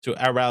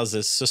to arouse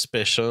his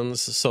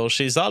suspicions. So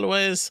she's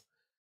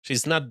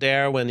not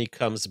there when he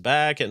comes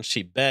back, and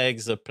she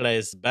begs the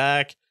place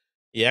back.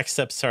 He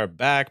accepts her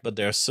back, but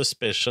there's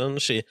suspicion.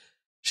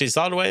 She's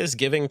always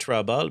giving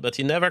trouble, but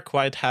he never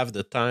quite have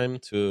the time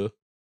to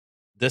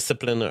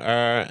discipline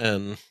her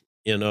and,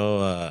 you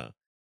know,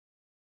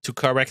 to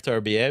correct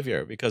her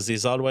behavior, because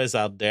he's always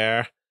out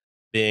there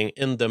being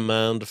in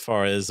demand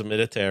for his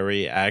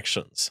military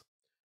actions.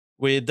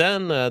 We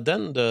then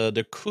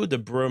the coup de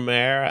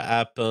Brumaire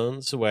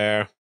happens,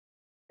 where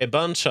a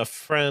bunch of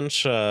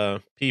French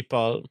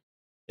people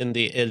in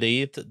the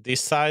elite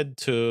decide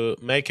to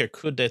make a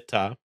coup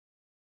d'état.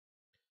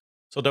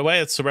 So the way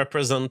it's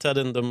represented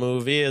in the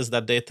movie is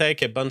that they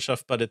take a bunch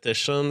of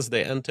politicians,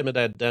 they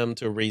intimidate them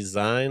to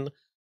resign.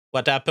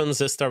 What happens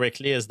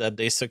historically is that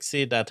they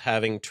succeed at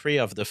having 3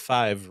 of the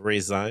 5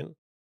 resign,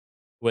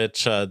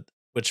 which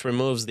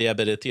removes the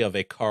ability of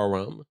a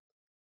quorum,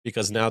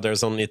 because now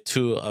there's only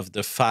 2 of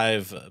the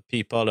 5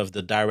 people of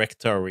the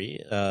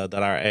directory that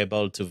are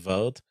able to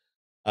vote.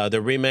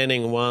 The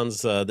remaining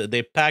ones,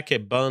 they pack a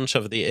bunch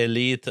of the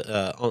elite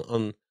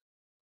on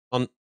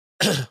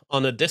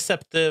on a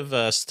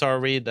deceptive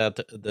story that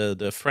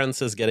the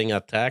France is getting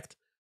attacked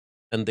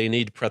and they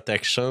need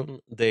protection.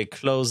 They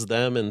close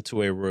them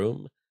into a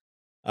room.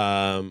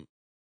 Um,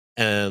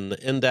 and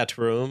in that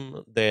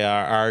room, they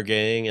are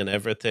arguing and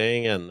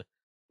everything. And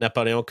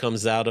Napoleon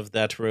comes out of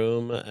that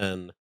room,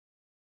 and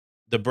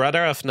the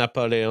brother of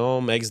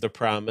Napoleon makes the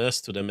promise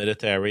to the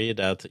military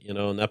that,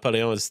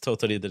 Napoleon is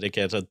totally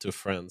dedicated to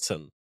France,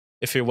 and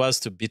if he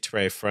was to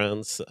betray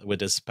France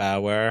with his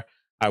power,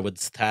 I would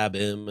stab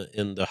him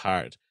in the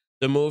heart.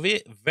 The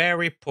movie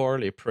very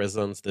poorly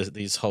presents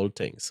these whole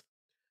things,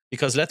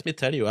 because let me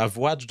tell you, I've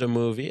watched the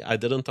movie, I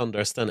didn't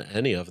understand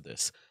any of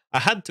this. I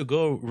had to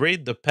go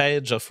read the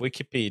page of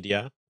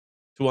Wikipedia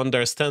to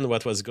understand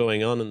what was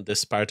going on in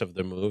this part of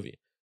the movie.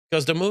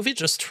 Because the movie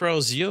just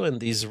throws you in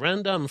these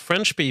random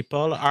French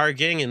people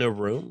arguing in a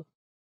room.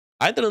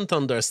 I didn't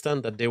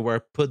understand that they were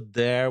put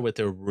there with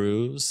a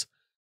ruse.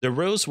 The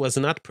ruse was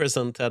not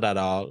presented at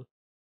all.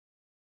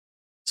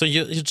 So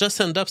you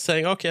just end up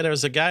saying, okay,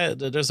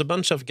 there's a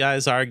bunch of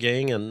guys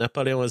arguing, and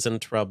Napoleon is in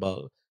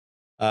trouble.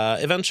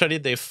 Eventually,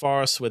 they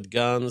force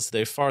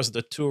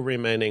the 2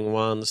 remaining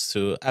ones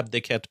to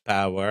abdicate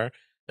power,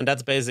 and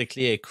that's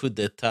basically a coup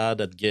d'état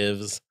that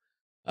gives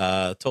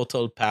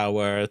total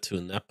power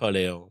to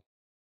Napoleon.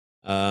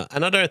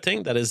 Another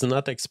thing that is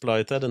not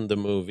exploited in the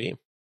movie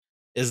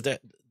is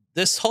that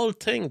this whole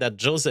thing that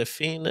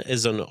Josephine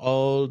is an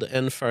old,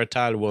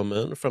 infertile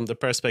woman from the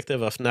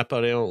perspective of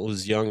Napoleon,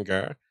 who's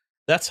younger,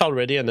 that's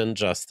already an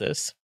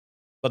injustice.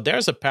 But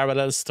there's a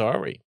parallel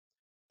story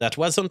that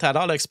wasn't at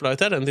all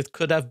exploited, and it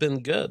could have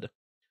been good.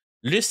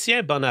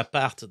 Lucien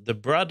Bonaparte, the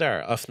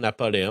brother of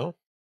Napoleon,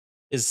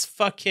 is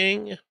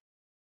fucking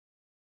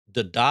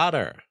the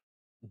daughter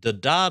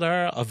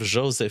of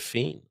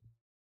Josephine.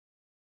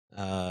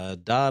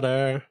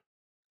 Daughter.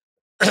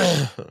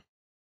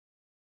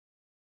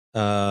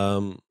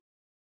 um,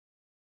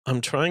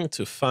 I'm trying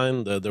to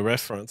find the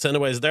reference.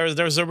 Anyways,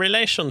 there's a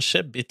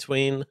relationship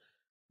between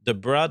the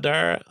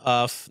brother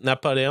of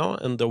Napoleon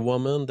and the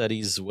woman that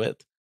he's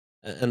with,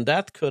 and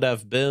that could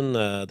have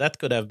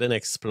been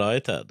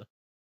exploited.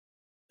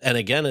 And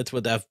again, it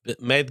would have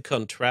made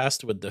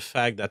contrast with the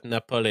fact that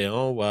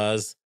Napoleon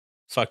was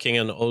fucking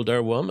an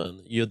older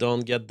woman. You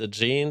don't get the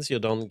genes, you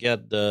don't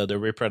get the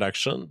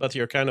reproduction, but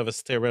you're kind of a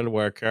sterile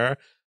worker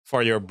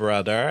for your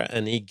brother,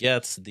 and he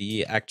gets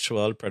the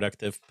actual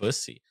productive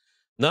pussy.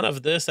 None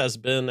of this has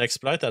been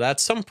exploited. At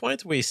some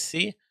point, we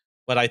see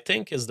what I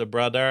think is the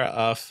brother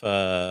of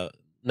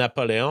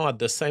Napoleon at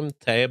the same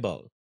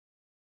table,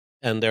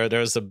 and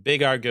there's a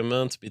big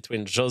argument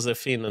between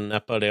Josephine and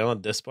Napoleon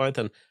at this point,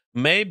 and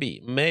maybe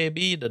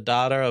the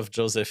daughter of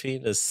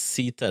Josephine is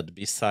seated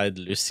beside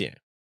Lucien,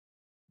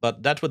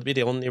 but that would be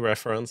the only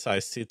reference I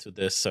see to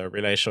this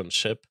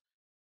relationship.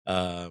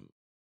 Um,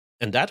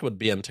 and that would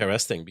be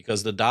interesting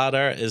because the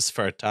daughter is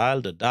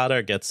fertile, the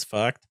daughter gets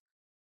fucked.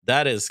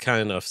 That is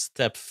kind of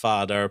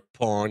stepfather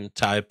porn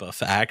type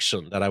of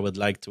action that I would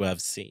like to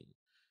have seen.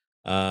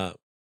 Uh,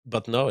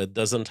 but no, it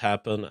doesn't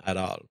happen at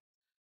all.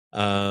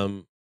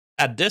 Um,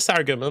 at this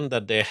argument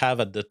that they have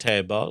at the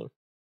table,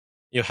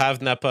 you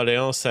have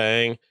Napoleon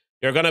saying,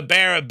 You're gonna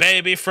bear a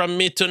baby from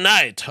me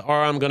tonight,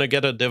 or I'm gonna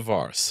get a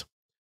divorce.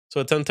 So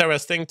it's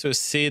interesting to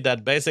see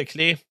that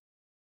basically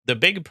the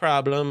big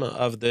problem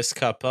of this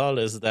couple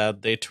is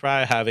that they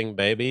try having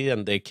baby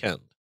and they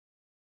can't.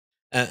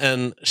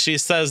 And she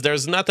says,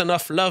 "There's not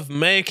enough love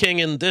making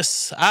in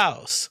this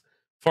house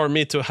for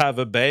me to have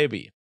a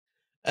baby."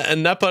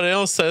 And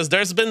Napoleon says,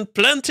 "There's been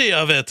plenty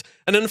of it.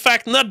 And in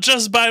fact, not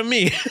just by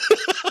me."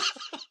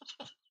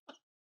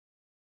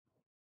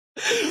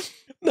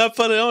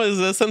 Napoleon is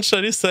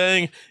essentially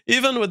saying,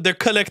 even with the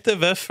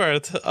collective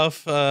effort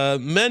of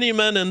many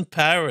men in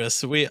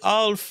Paris, we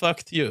all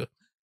fucked you.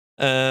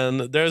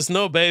 And there's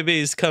no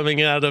babies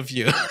coming out of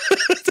you.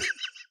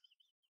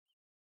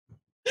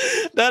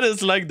 That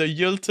is like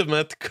the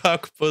ultimate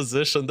cock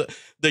position,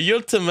 the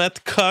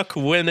ultimate cock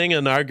winning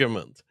an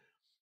argument.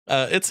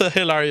 It's a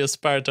hilarious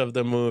part of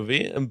the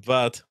movie,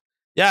 but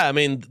yeah, I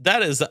mean,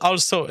 that is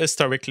also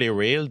historically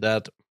real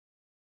that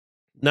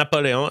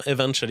Napoleon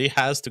eventually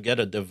has to get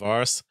a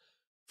divorce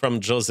from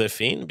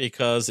Josephine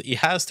because he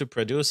has to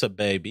produce a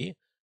baby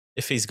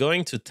if he's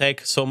going to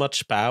take so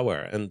much power,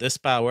 and this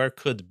power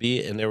could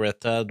be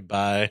inherited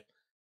by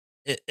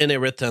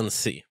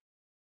inheritancy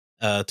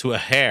to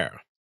a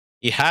heir.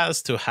 He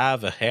has to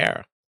have a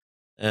heir,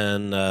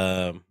 and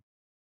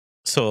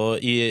so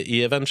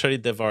he eventually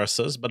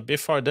divorces. But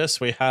before this,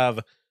 we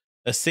have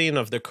a scene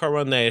of the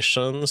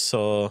coronation.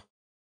 So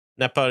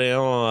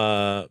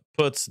Napoleon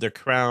puts the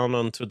crown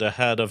onto the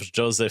head of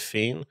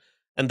Josephine,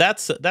 and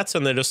that's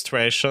an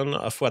illustration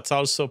of what's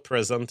also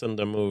present in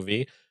the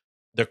movie: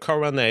 the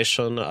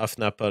coronation of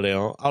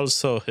Napoleon,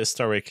 also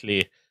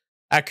historically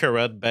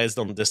accurate based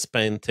on this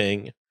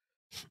painting,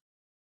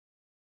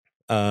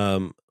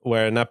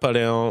 where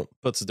Napoleon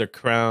puts the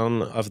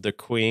crown of the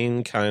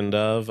queen kind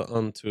of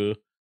onto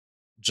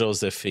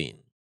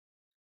Josephine.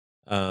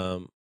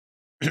 Um,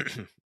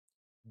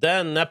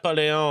 then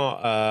Napoleon,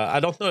 I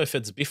don't know if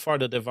it's before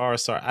the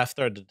divorce or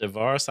after the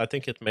divorce. I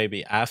think it may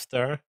be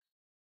after.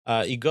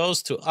 He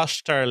goes to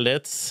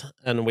Austerlitz,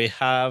 and we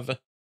have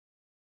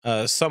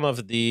some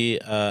of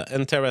the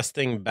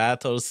interesting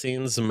battle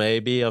scenes,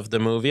 maybe, of the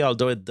movie,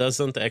 although it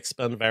doesn't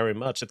expand very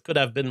much. It could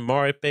have been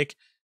more epic,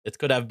 it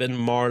could have been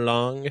more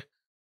long,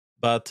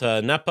 but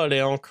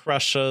Napoleon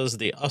crushes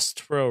the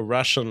Austro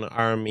Russian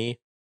army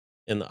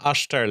in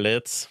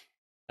Austerlitz.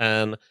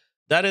 And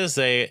that is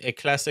a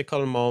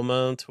classical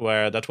moment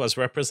where that was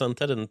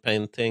represented in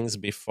paintings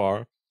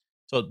before.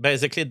 So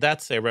basically,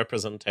 that's a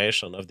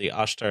representation of the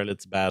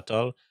Austerlitz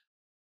battle,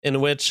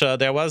 in which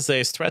there was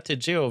a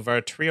strategy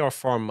over 3 or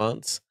 4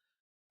 months.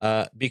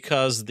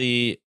 Because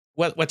the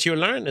what you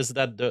learn is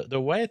that the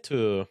way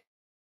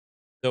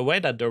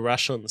that the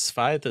Russians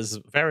fight is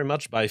very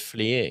much by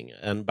fleeing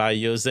and by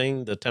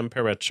using the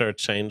temperature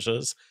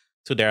changes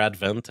to their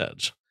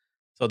advantage.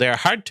 So they're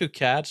hard to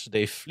catch,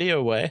 they flee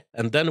away,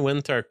 and then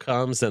winter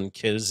comes and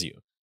kills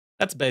you.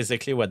 That's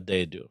basically what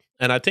they do.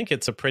 And I think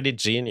it's a pretty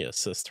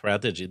genius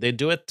strategy. They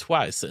do it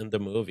twice in the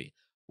movie,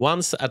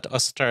 once at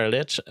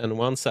Austerlitz and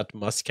once at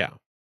Moscow.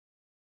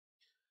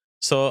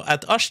 So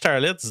at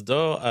Austerlitz,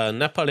 though,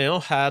 Napoleon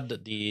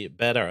had the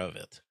better of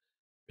it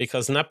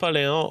because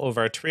Napoleon,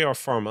 over 3 or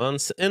 4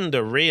 months, in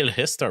the real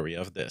history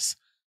of this,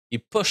 he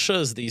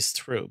pushes these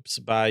troops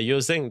by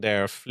using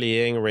their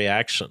fleeing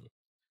reaction.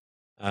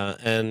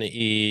 And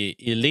he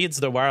leads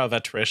the war of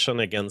attrition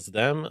against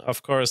them.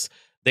 Of course,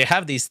 they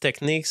have these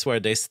techniques where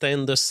they stay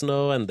in the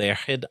snow and they're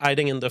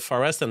hiding in the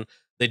forest, and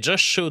they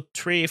just shoot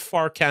 3,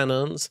 4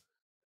 cannons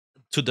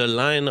to the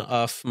line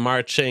of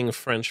marching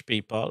French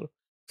people,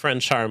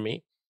 French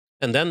army,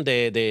 and then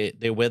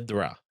they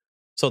withdraw.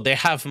 So they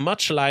have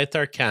much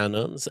lighter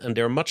cannons and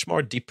they're much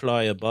more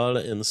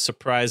deployable in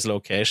surprise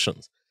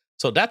locations.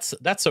 So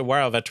that's a war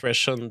of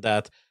attrition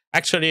that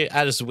actually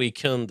has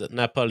weakened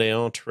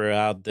Napoleon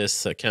throughout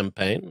this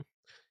campaign.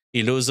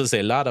 He loses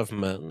a lot of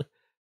men,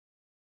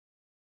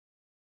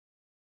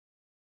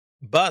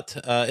 but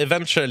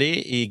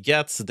eventually he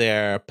gets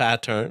their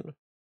pattern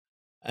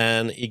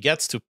and he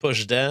gets to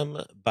push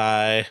them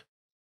by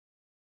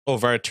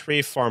over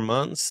 3, 4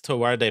 months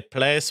toward a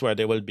place where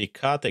they will be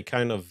caught, a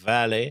kind of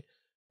valley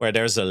where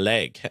there's a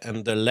lake.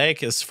 And the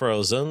lake is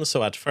frozen.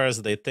 So at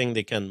first they think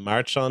they can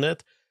march on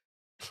it.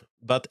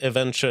 But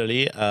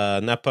eventually,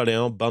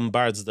 Napoleon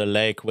bombards the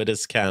lake with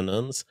his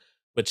cannons,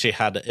 which he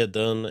had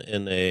hidden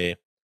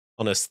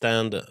on a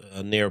stand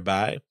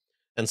nearby.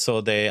 And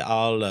so they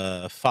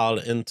all fall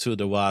into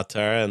the water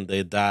and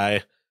they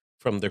die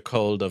from the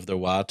cold of the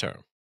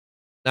water.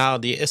 Now,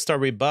 the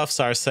history buffs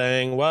are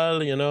saying, well,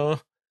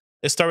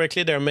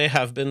 historically, there may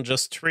have been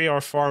just 3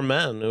 or 4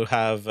 men who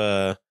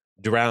have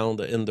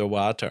drowned in the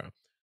water.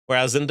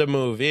 Whereas in the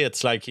movie,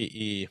 it's like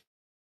he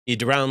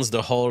drowns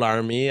the whole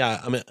army.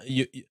 I mean,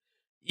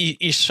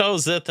 he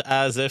shows it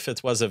as if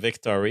it was a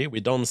victory. We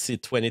don't see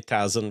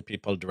 20,000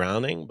 people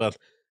drowning, but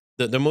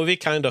the movie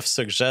kind of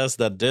suggests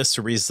that this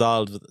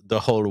resolved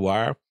the whole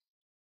war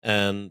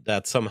and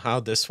that somehow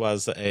this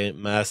was a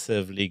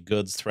massively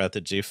good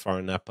strategy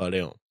for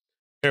Napoleon.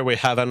 Here we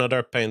have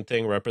another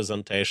painting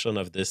representation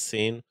of this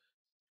scene.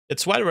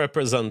 It's well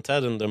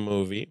represented in the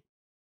movie.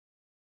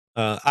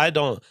 I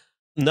don't,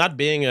 not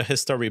being a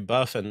history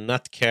buff and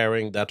not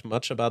caring that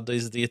much about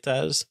these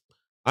details,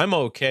 I'm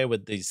okay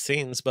with these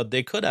scenes, but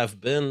they could have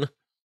been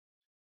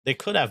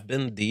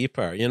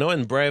deeper. You know,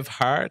 in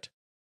Braveheart,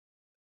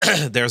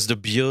 there's the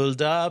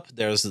build up,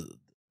 there's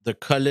the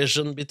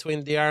collision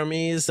between the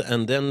armies,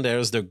 and then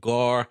there's the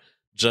gore,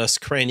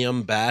 just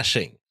cranium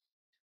bashing.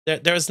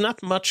 There's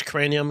not much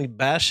cranium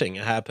bashing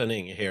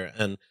happening here.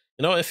 And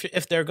you know,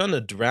 if they're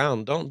gonna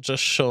drown, don't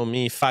just show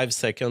me 5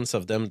 seconds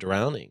of them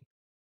drowning.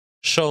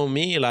 Show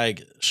me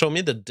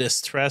the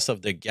distress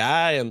of the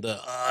guy and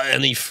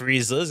and he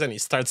freezes and he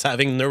starts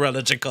having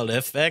neurological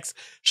effects.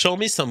 Show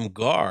me some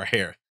gore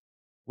here.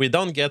 We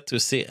don't get to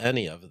see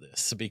any of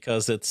this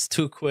because it's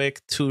too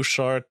quick, too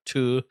short,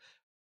 too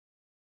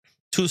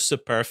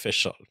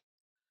superficial.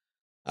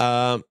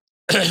 Um,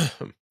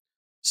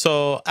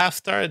 so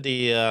after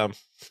the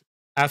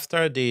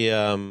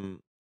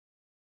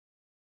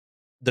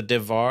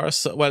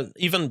divorce, well,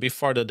 even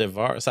before the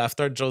divorce,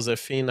 after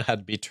Josephine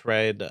had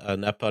betrayed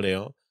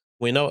Napoleon,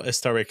 we know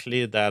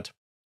historically that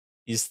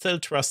he's still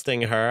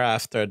trusting her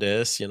after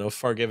this, you know,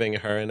 forgiving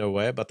her in a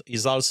way, but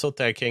he's also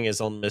taking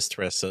his own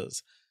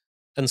mistresses.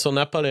 And so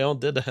Napoleon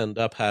did end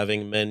up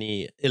having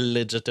many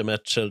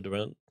illegitimate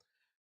children.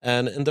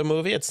 And in the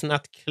movie, it's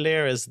not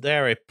clear, is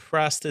there a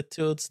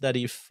prostitute that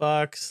he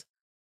fucks,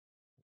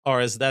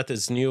 or is that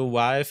his new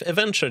wife?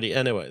 Eventually,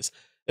 anyways,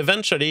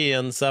 eventually he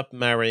ends up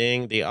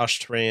marrying the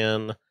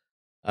Austrian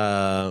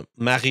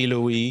Marie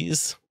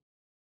Louise.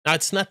 Now,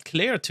 it's not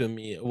clear to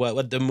me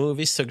what the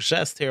movie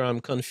suggests here. I'm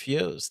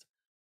confused.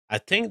 I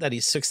think that he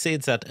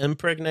succeeds at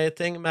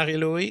impregnating Marie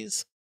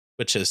Louise,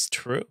 which is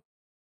true.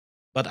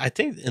 But I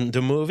think in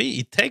the movie,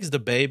 he takes the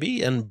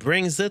baby and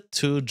brings it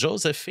to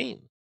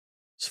Josephine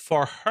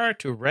for her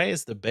to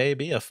raise the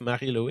baby of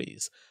Marie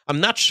Louise. I'm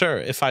not sure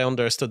if I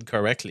understood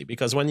correctly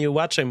because when you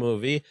watch a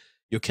movie,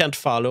 you can't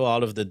follow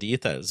all of the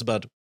details.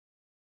 But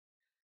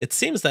it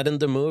seems that in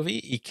the movie,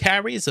 he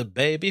carries a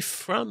baby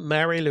from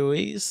Marie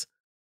Louise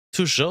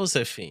to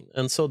Josephine.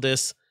 And so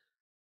this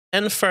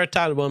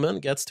infertile woman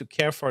gets to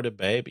care for the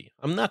baby.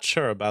 I'm not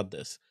sure about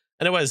this.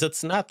 Anyways,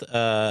 it's not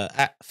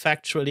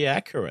factually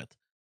accurate.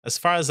 As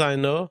far as I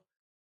know,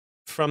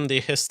 from the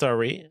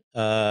history,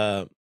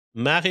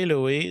 Marie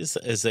Louise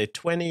is a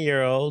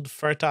 20-year-old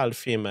fertile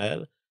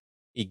female.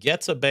 He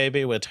gets a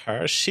baby with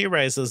her. She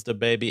raises the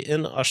baby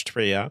in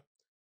Austria,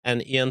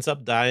 and he ends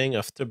up dying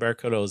of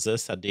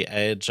tuberculosis at the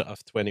age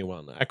of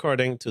 21,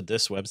 according to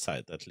this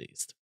website at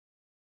least.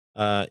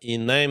 He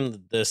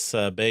named this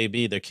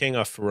baby the King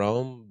of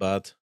Rome,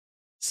 but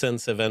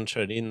since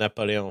eventually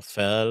Napoleon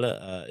fell,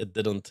 it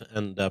didn't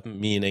end up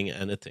meaning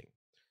anything.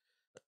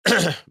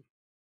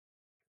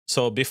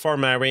 So before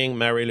marrying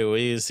Mary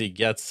Louise, he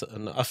gets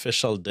an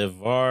official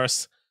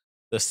divorce,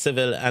 the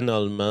civil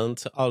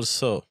annulment,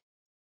 also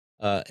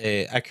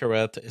a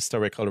accurate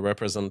historical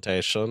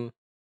representation.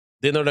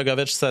 Dino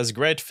Logovich says,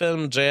 great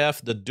film,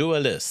 JF, The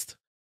Duelist,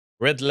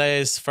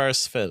 Ridley's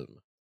first film.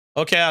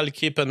 Okay, I'll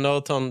keep a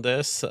note on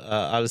this.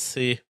 I'll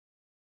see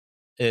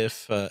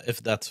if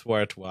that's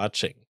worth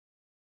watching.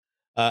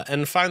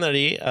 And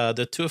finally,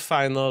 the two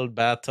final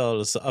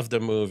battles of the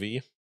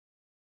movie.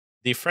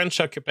 The French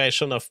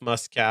occupation of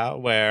Moscow,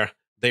 where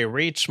they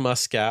reach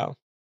Moscow,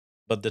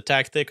 but the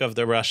tactic of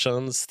the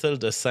Russians still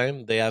the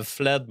same. They have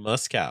fled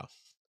Moscow.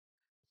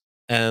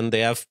 And they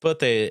have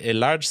put a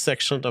large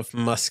section of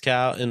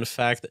Moscow, in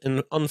fact,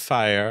 on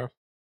fire.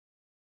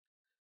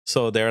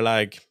 So they're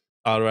like,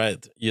 all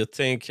right, you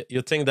think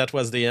that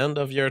was the end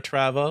of your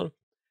travel?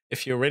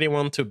 If you really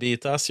want to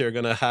beat us, you're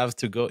gonna have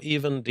to go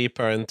even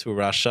deeper into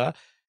Russia.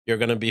 You're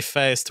gonna be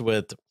faced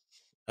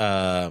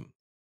uh,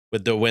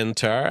 with the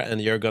winter,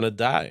 and you're gonna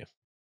die.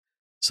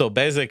 So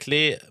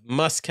basically,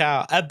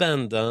 Moscow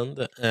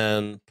abandoned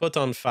and put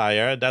on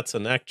fire. That's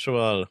an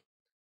actual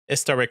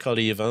historical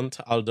event,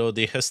 although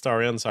the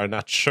historians are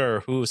not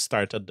sure who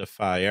started the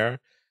fire.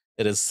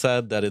 It is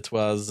said that it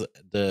was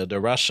the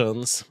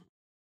Russians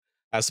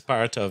as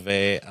part of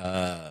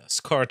a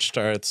scorched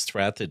earth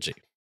strategy.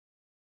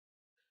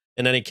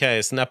 In any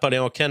case,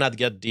 Napoleon cannot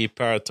get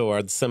deeper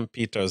towards St.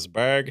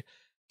 Petersburg,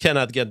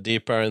 cannot get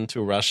deeper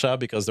into Russia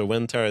because the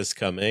winter is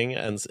coming,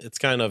 and it's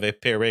kind of a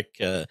pyrrhic.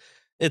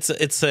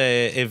 It's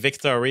a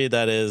victory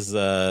that is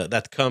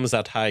that comes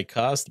at high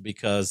cost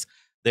because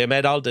they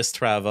made all this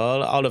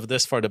travel, all of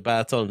this for the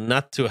battle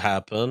not to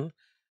happen,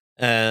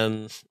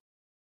 and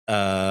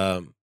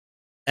um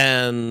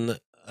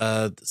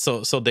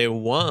so they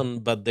won,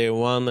 but they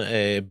won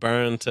a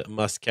burnt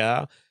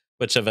Moscow,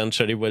 which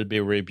eventually will be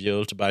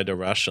rebuilt by the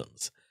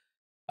Russians.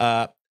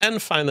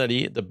 And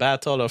finally, the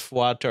Battle of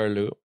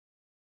Waterloo.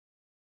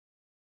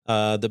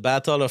 The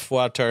Battle of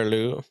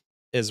Waterloo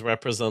is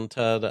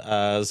represented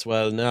as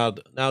well now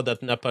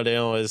that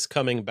Napoleon is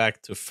coming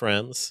back to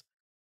France.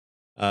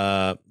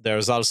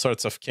 There's all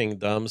sorts of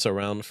kingdoms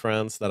around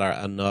France that are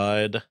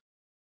annoyed.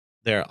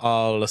 They're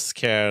all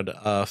scared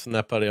of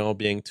Napoleon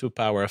being too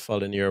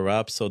powerful in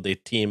Europe, so they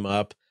team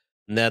up.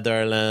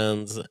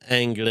 Netherlands,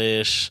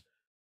 English,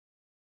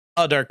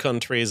 other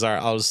countries are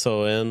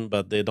also in,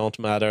 but they don't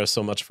matter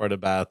so much for the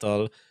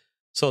battle.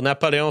 So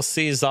Napoleon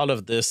sees all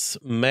of this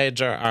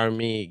major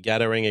army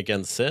gathering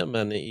against him,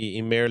 and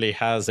he merely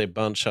has a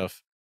bunch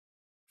of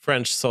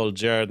French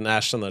soldier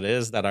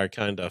nationalists that are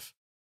kind of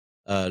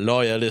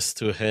loyalists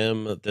to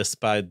him,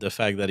 despite the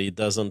fact that he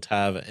doesn't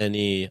have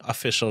any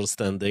official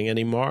standing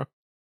anymore.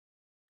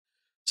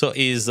 So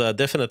he's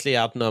definitely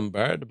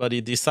outnumbered, but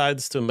he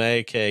decides to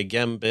make a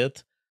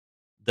gambit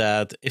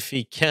that if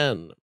he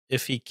can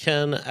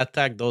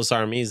attack those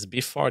armies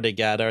before they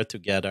gather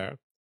together,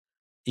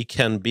 he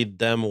can beat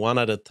them one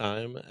at a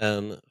time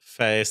and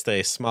face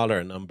a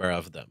smaller number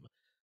of them.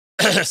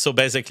 So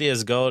basically,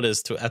 his goal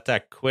is to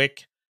attack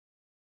quick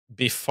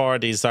before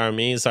these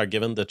armies are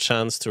given the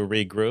chance to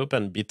regroup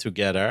and be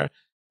together,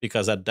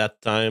 because at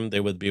that time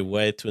they would be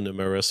way too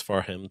numerous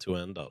for him to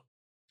handle.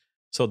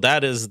 So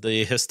that is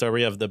the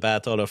history of the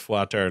Battle of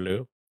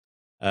Waterloo.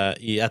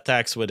 He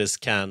attacks with his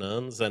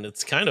cannons, and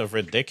it's kind of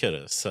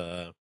ridiculous.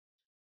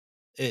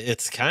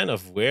 It's kind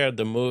of weird.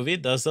 The movie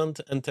doesn't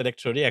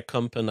intellectually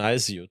accompany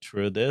you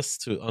through this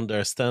to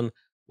understand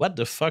what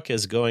the fuck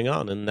is going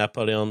on in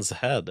Napoleon's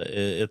head.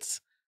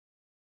 It's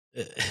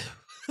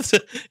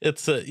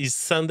he's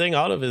sending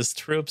all of his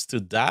troops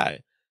to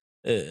die.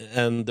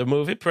 And the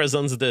movie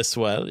presents this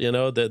well, you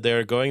know, that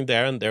they're going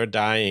there and they're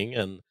dying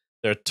and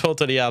they're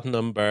totally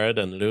outnumbered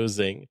and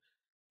losing,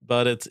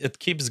 but it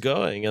keeps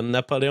going and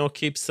Napoleon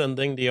keeps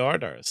sending the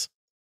orders.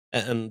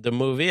 And the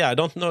movie, I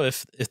don't know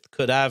if it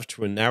could have,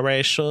 through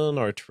narration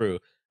or through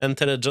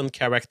intelligent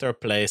character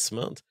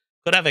placement,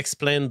 could have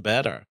explained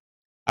better.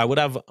 I would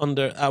have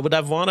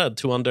wanted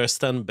to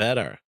understand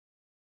better,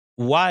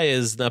 why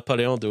is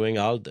Napoleon doing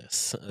all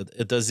this?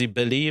 Does he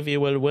believe he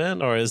will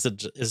win, or is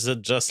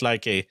it just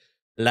like a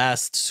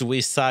last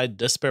suicide,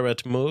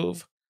 desperate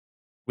move?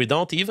 We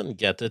don't even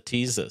get a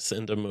thesis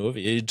in the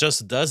movie. He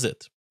just does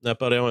it.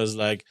 Napoleon is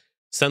like,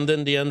 send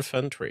in the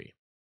infantry.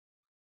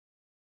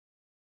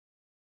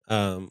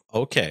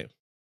 Okay.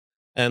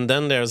 And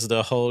then there's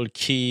the whole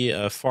key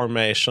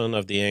formation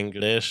of the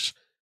English.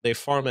 They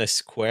form a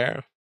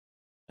square,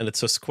 and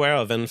it's a square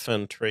of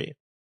infantry.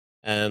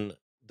 And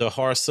the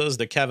horses,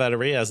 the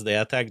cavalry, as they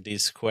attack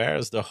these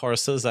squares, the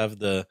horses have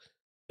the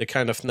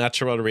kind of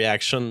natural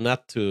reaction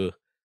not to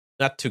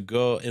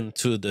go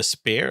into the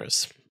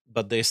spears,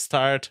 but they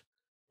start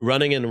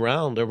running in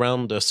round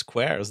around the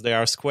squares. They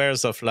are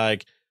squares of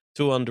like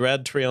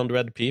 200,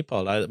 300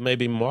 people,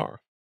 maybe more.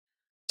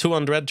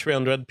 200,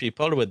 300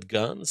 people with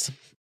guns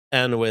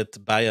and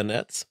with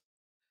bayonets.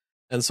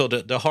 And so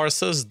the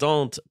horses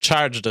don't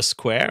charge the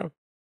square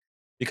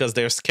because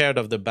they're scared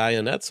of the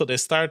bayonet. So they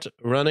start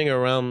running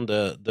around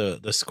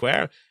the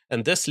square.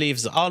 And this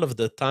leaves all of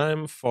the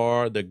time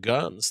for the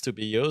guns to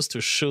be used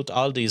to shoot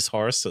all these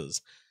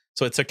horses.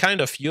 So it's a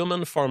kind of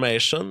human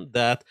formation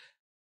that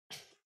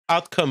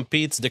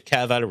outcompetes the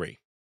cavalry.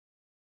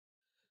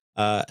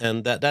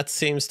 And that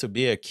seems to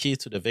be a key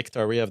to the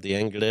victory of the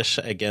English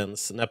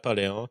against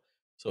Napoleon.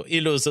 So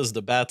he loses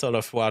the Battle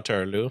of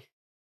Waterloo,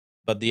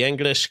 but the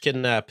English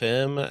kidnap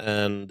him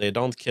and they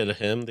don't kill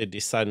him. They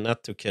decide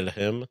not to kill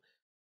him.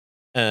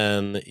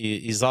 And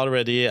he's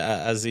already,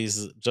 as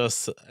he's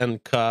just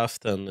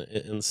handcuffed and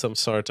in some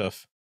sort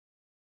of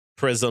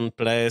prison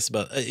place,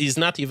 but he's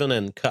not even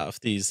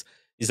handcuffed. He's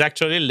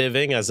actually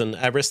living as an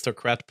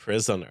aristocrat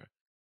prisoner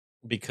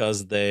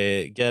because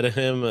they get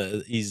him.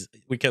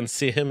 We can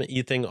see him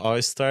eating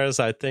oysters,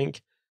 I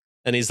think,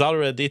 and he's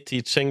already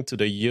teaching to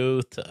the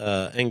youth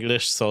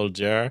English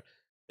soldier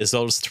his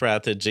old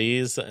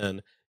strategies,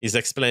 and he's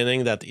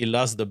explaining that he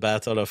lost the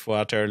Battle of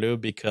Waterloo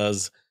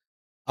because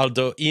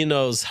although he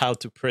knows how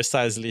to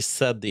precisely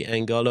set the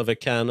angle of a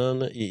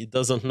cannon, he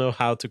doesn't know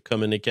how to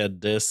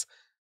communicate this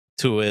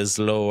to his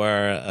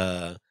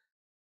lower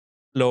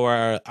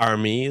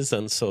armies,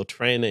 and so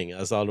training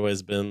has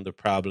always been the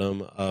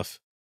problem of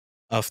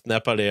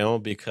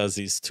Napoleon because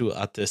he's too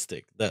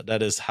autistic.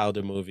 That is how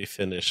the movie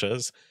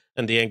finishes,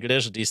 and the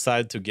English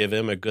decide to give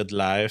him a good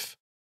life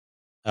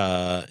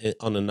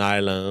on an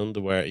island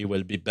where he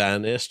will be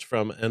banished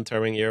from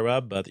entering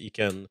Europe, but he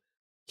can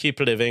keep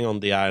living on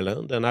the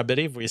island. And I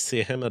believe we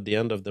see him at the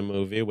end of the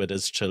movie with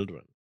his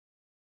children.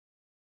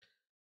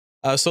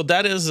 So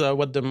that is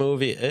what the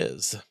movie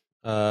is.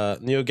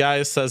 New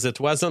Guy says it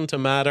wasn't a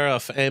matter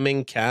of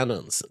aiming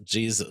cannons.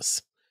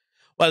 Jesus.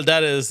 Well,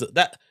 that is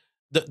that.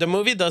 The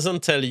movie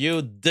doesn't tell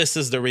you this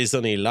is the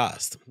reason he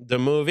lost. The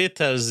movie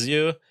tells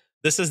you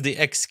this is the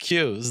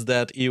excuse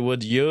that he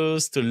would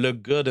use to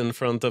look good in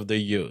front of the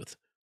youth.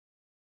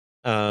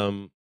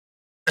 Um,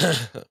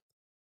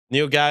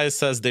 New Guy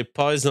says they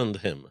poisoned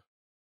him.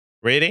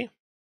 Really?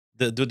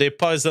 Do they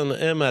poison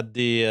him at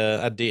the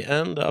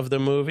end of the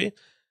movie?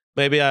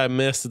 Maybe I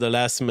missed the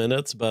last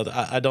minutes, but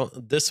I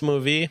don't. This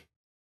movie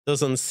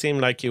doesn't seem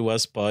like he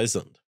was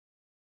poisoned.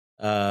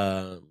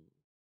 Um,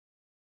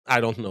 I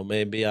don't know.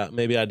 Maybe I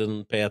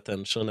didn't pay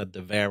attention at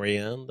the very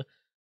end,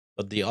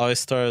 but the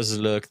oysters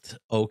looked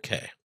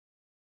okay.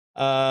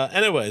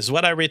 Anyways,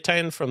 what I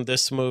retained from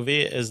this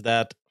movie is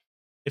that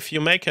if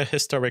you make a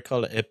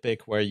historical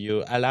epic where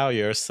you allow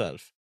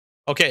yourself,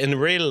 okay, in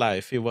real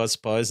life he was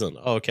poisoned.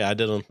 Okay, I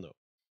didn't know.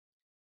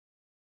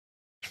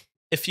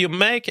 if you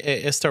make a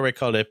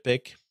historical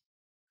epic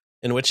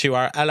in which you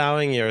are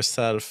allowing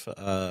yourself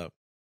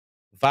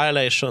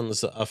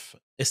violations of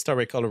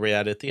historical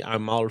reality,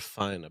 I'm all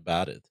fine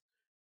about it.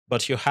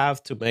 But you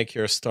have to make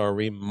your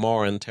story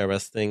more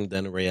interesting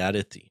than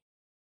reality.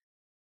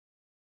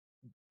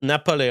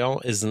 Napoleon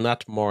is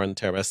not more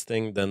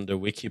interesting than the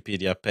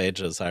Wikipedia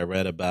pages I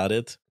read about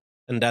it,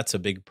 and that's a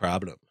big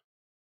problem.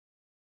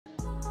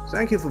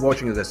 Thank you for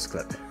watching this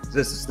clip.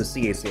 This is the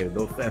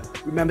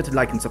CAC. Remember to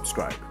like and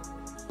subscribe.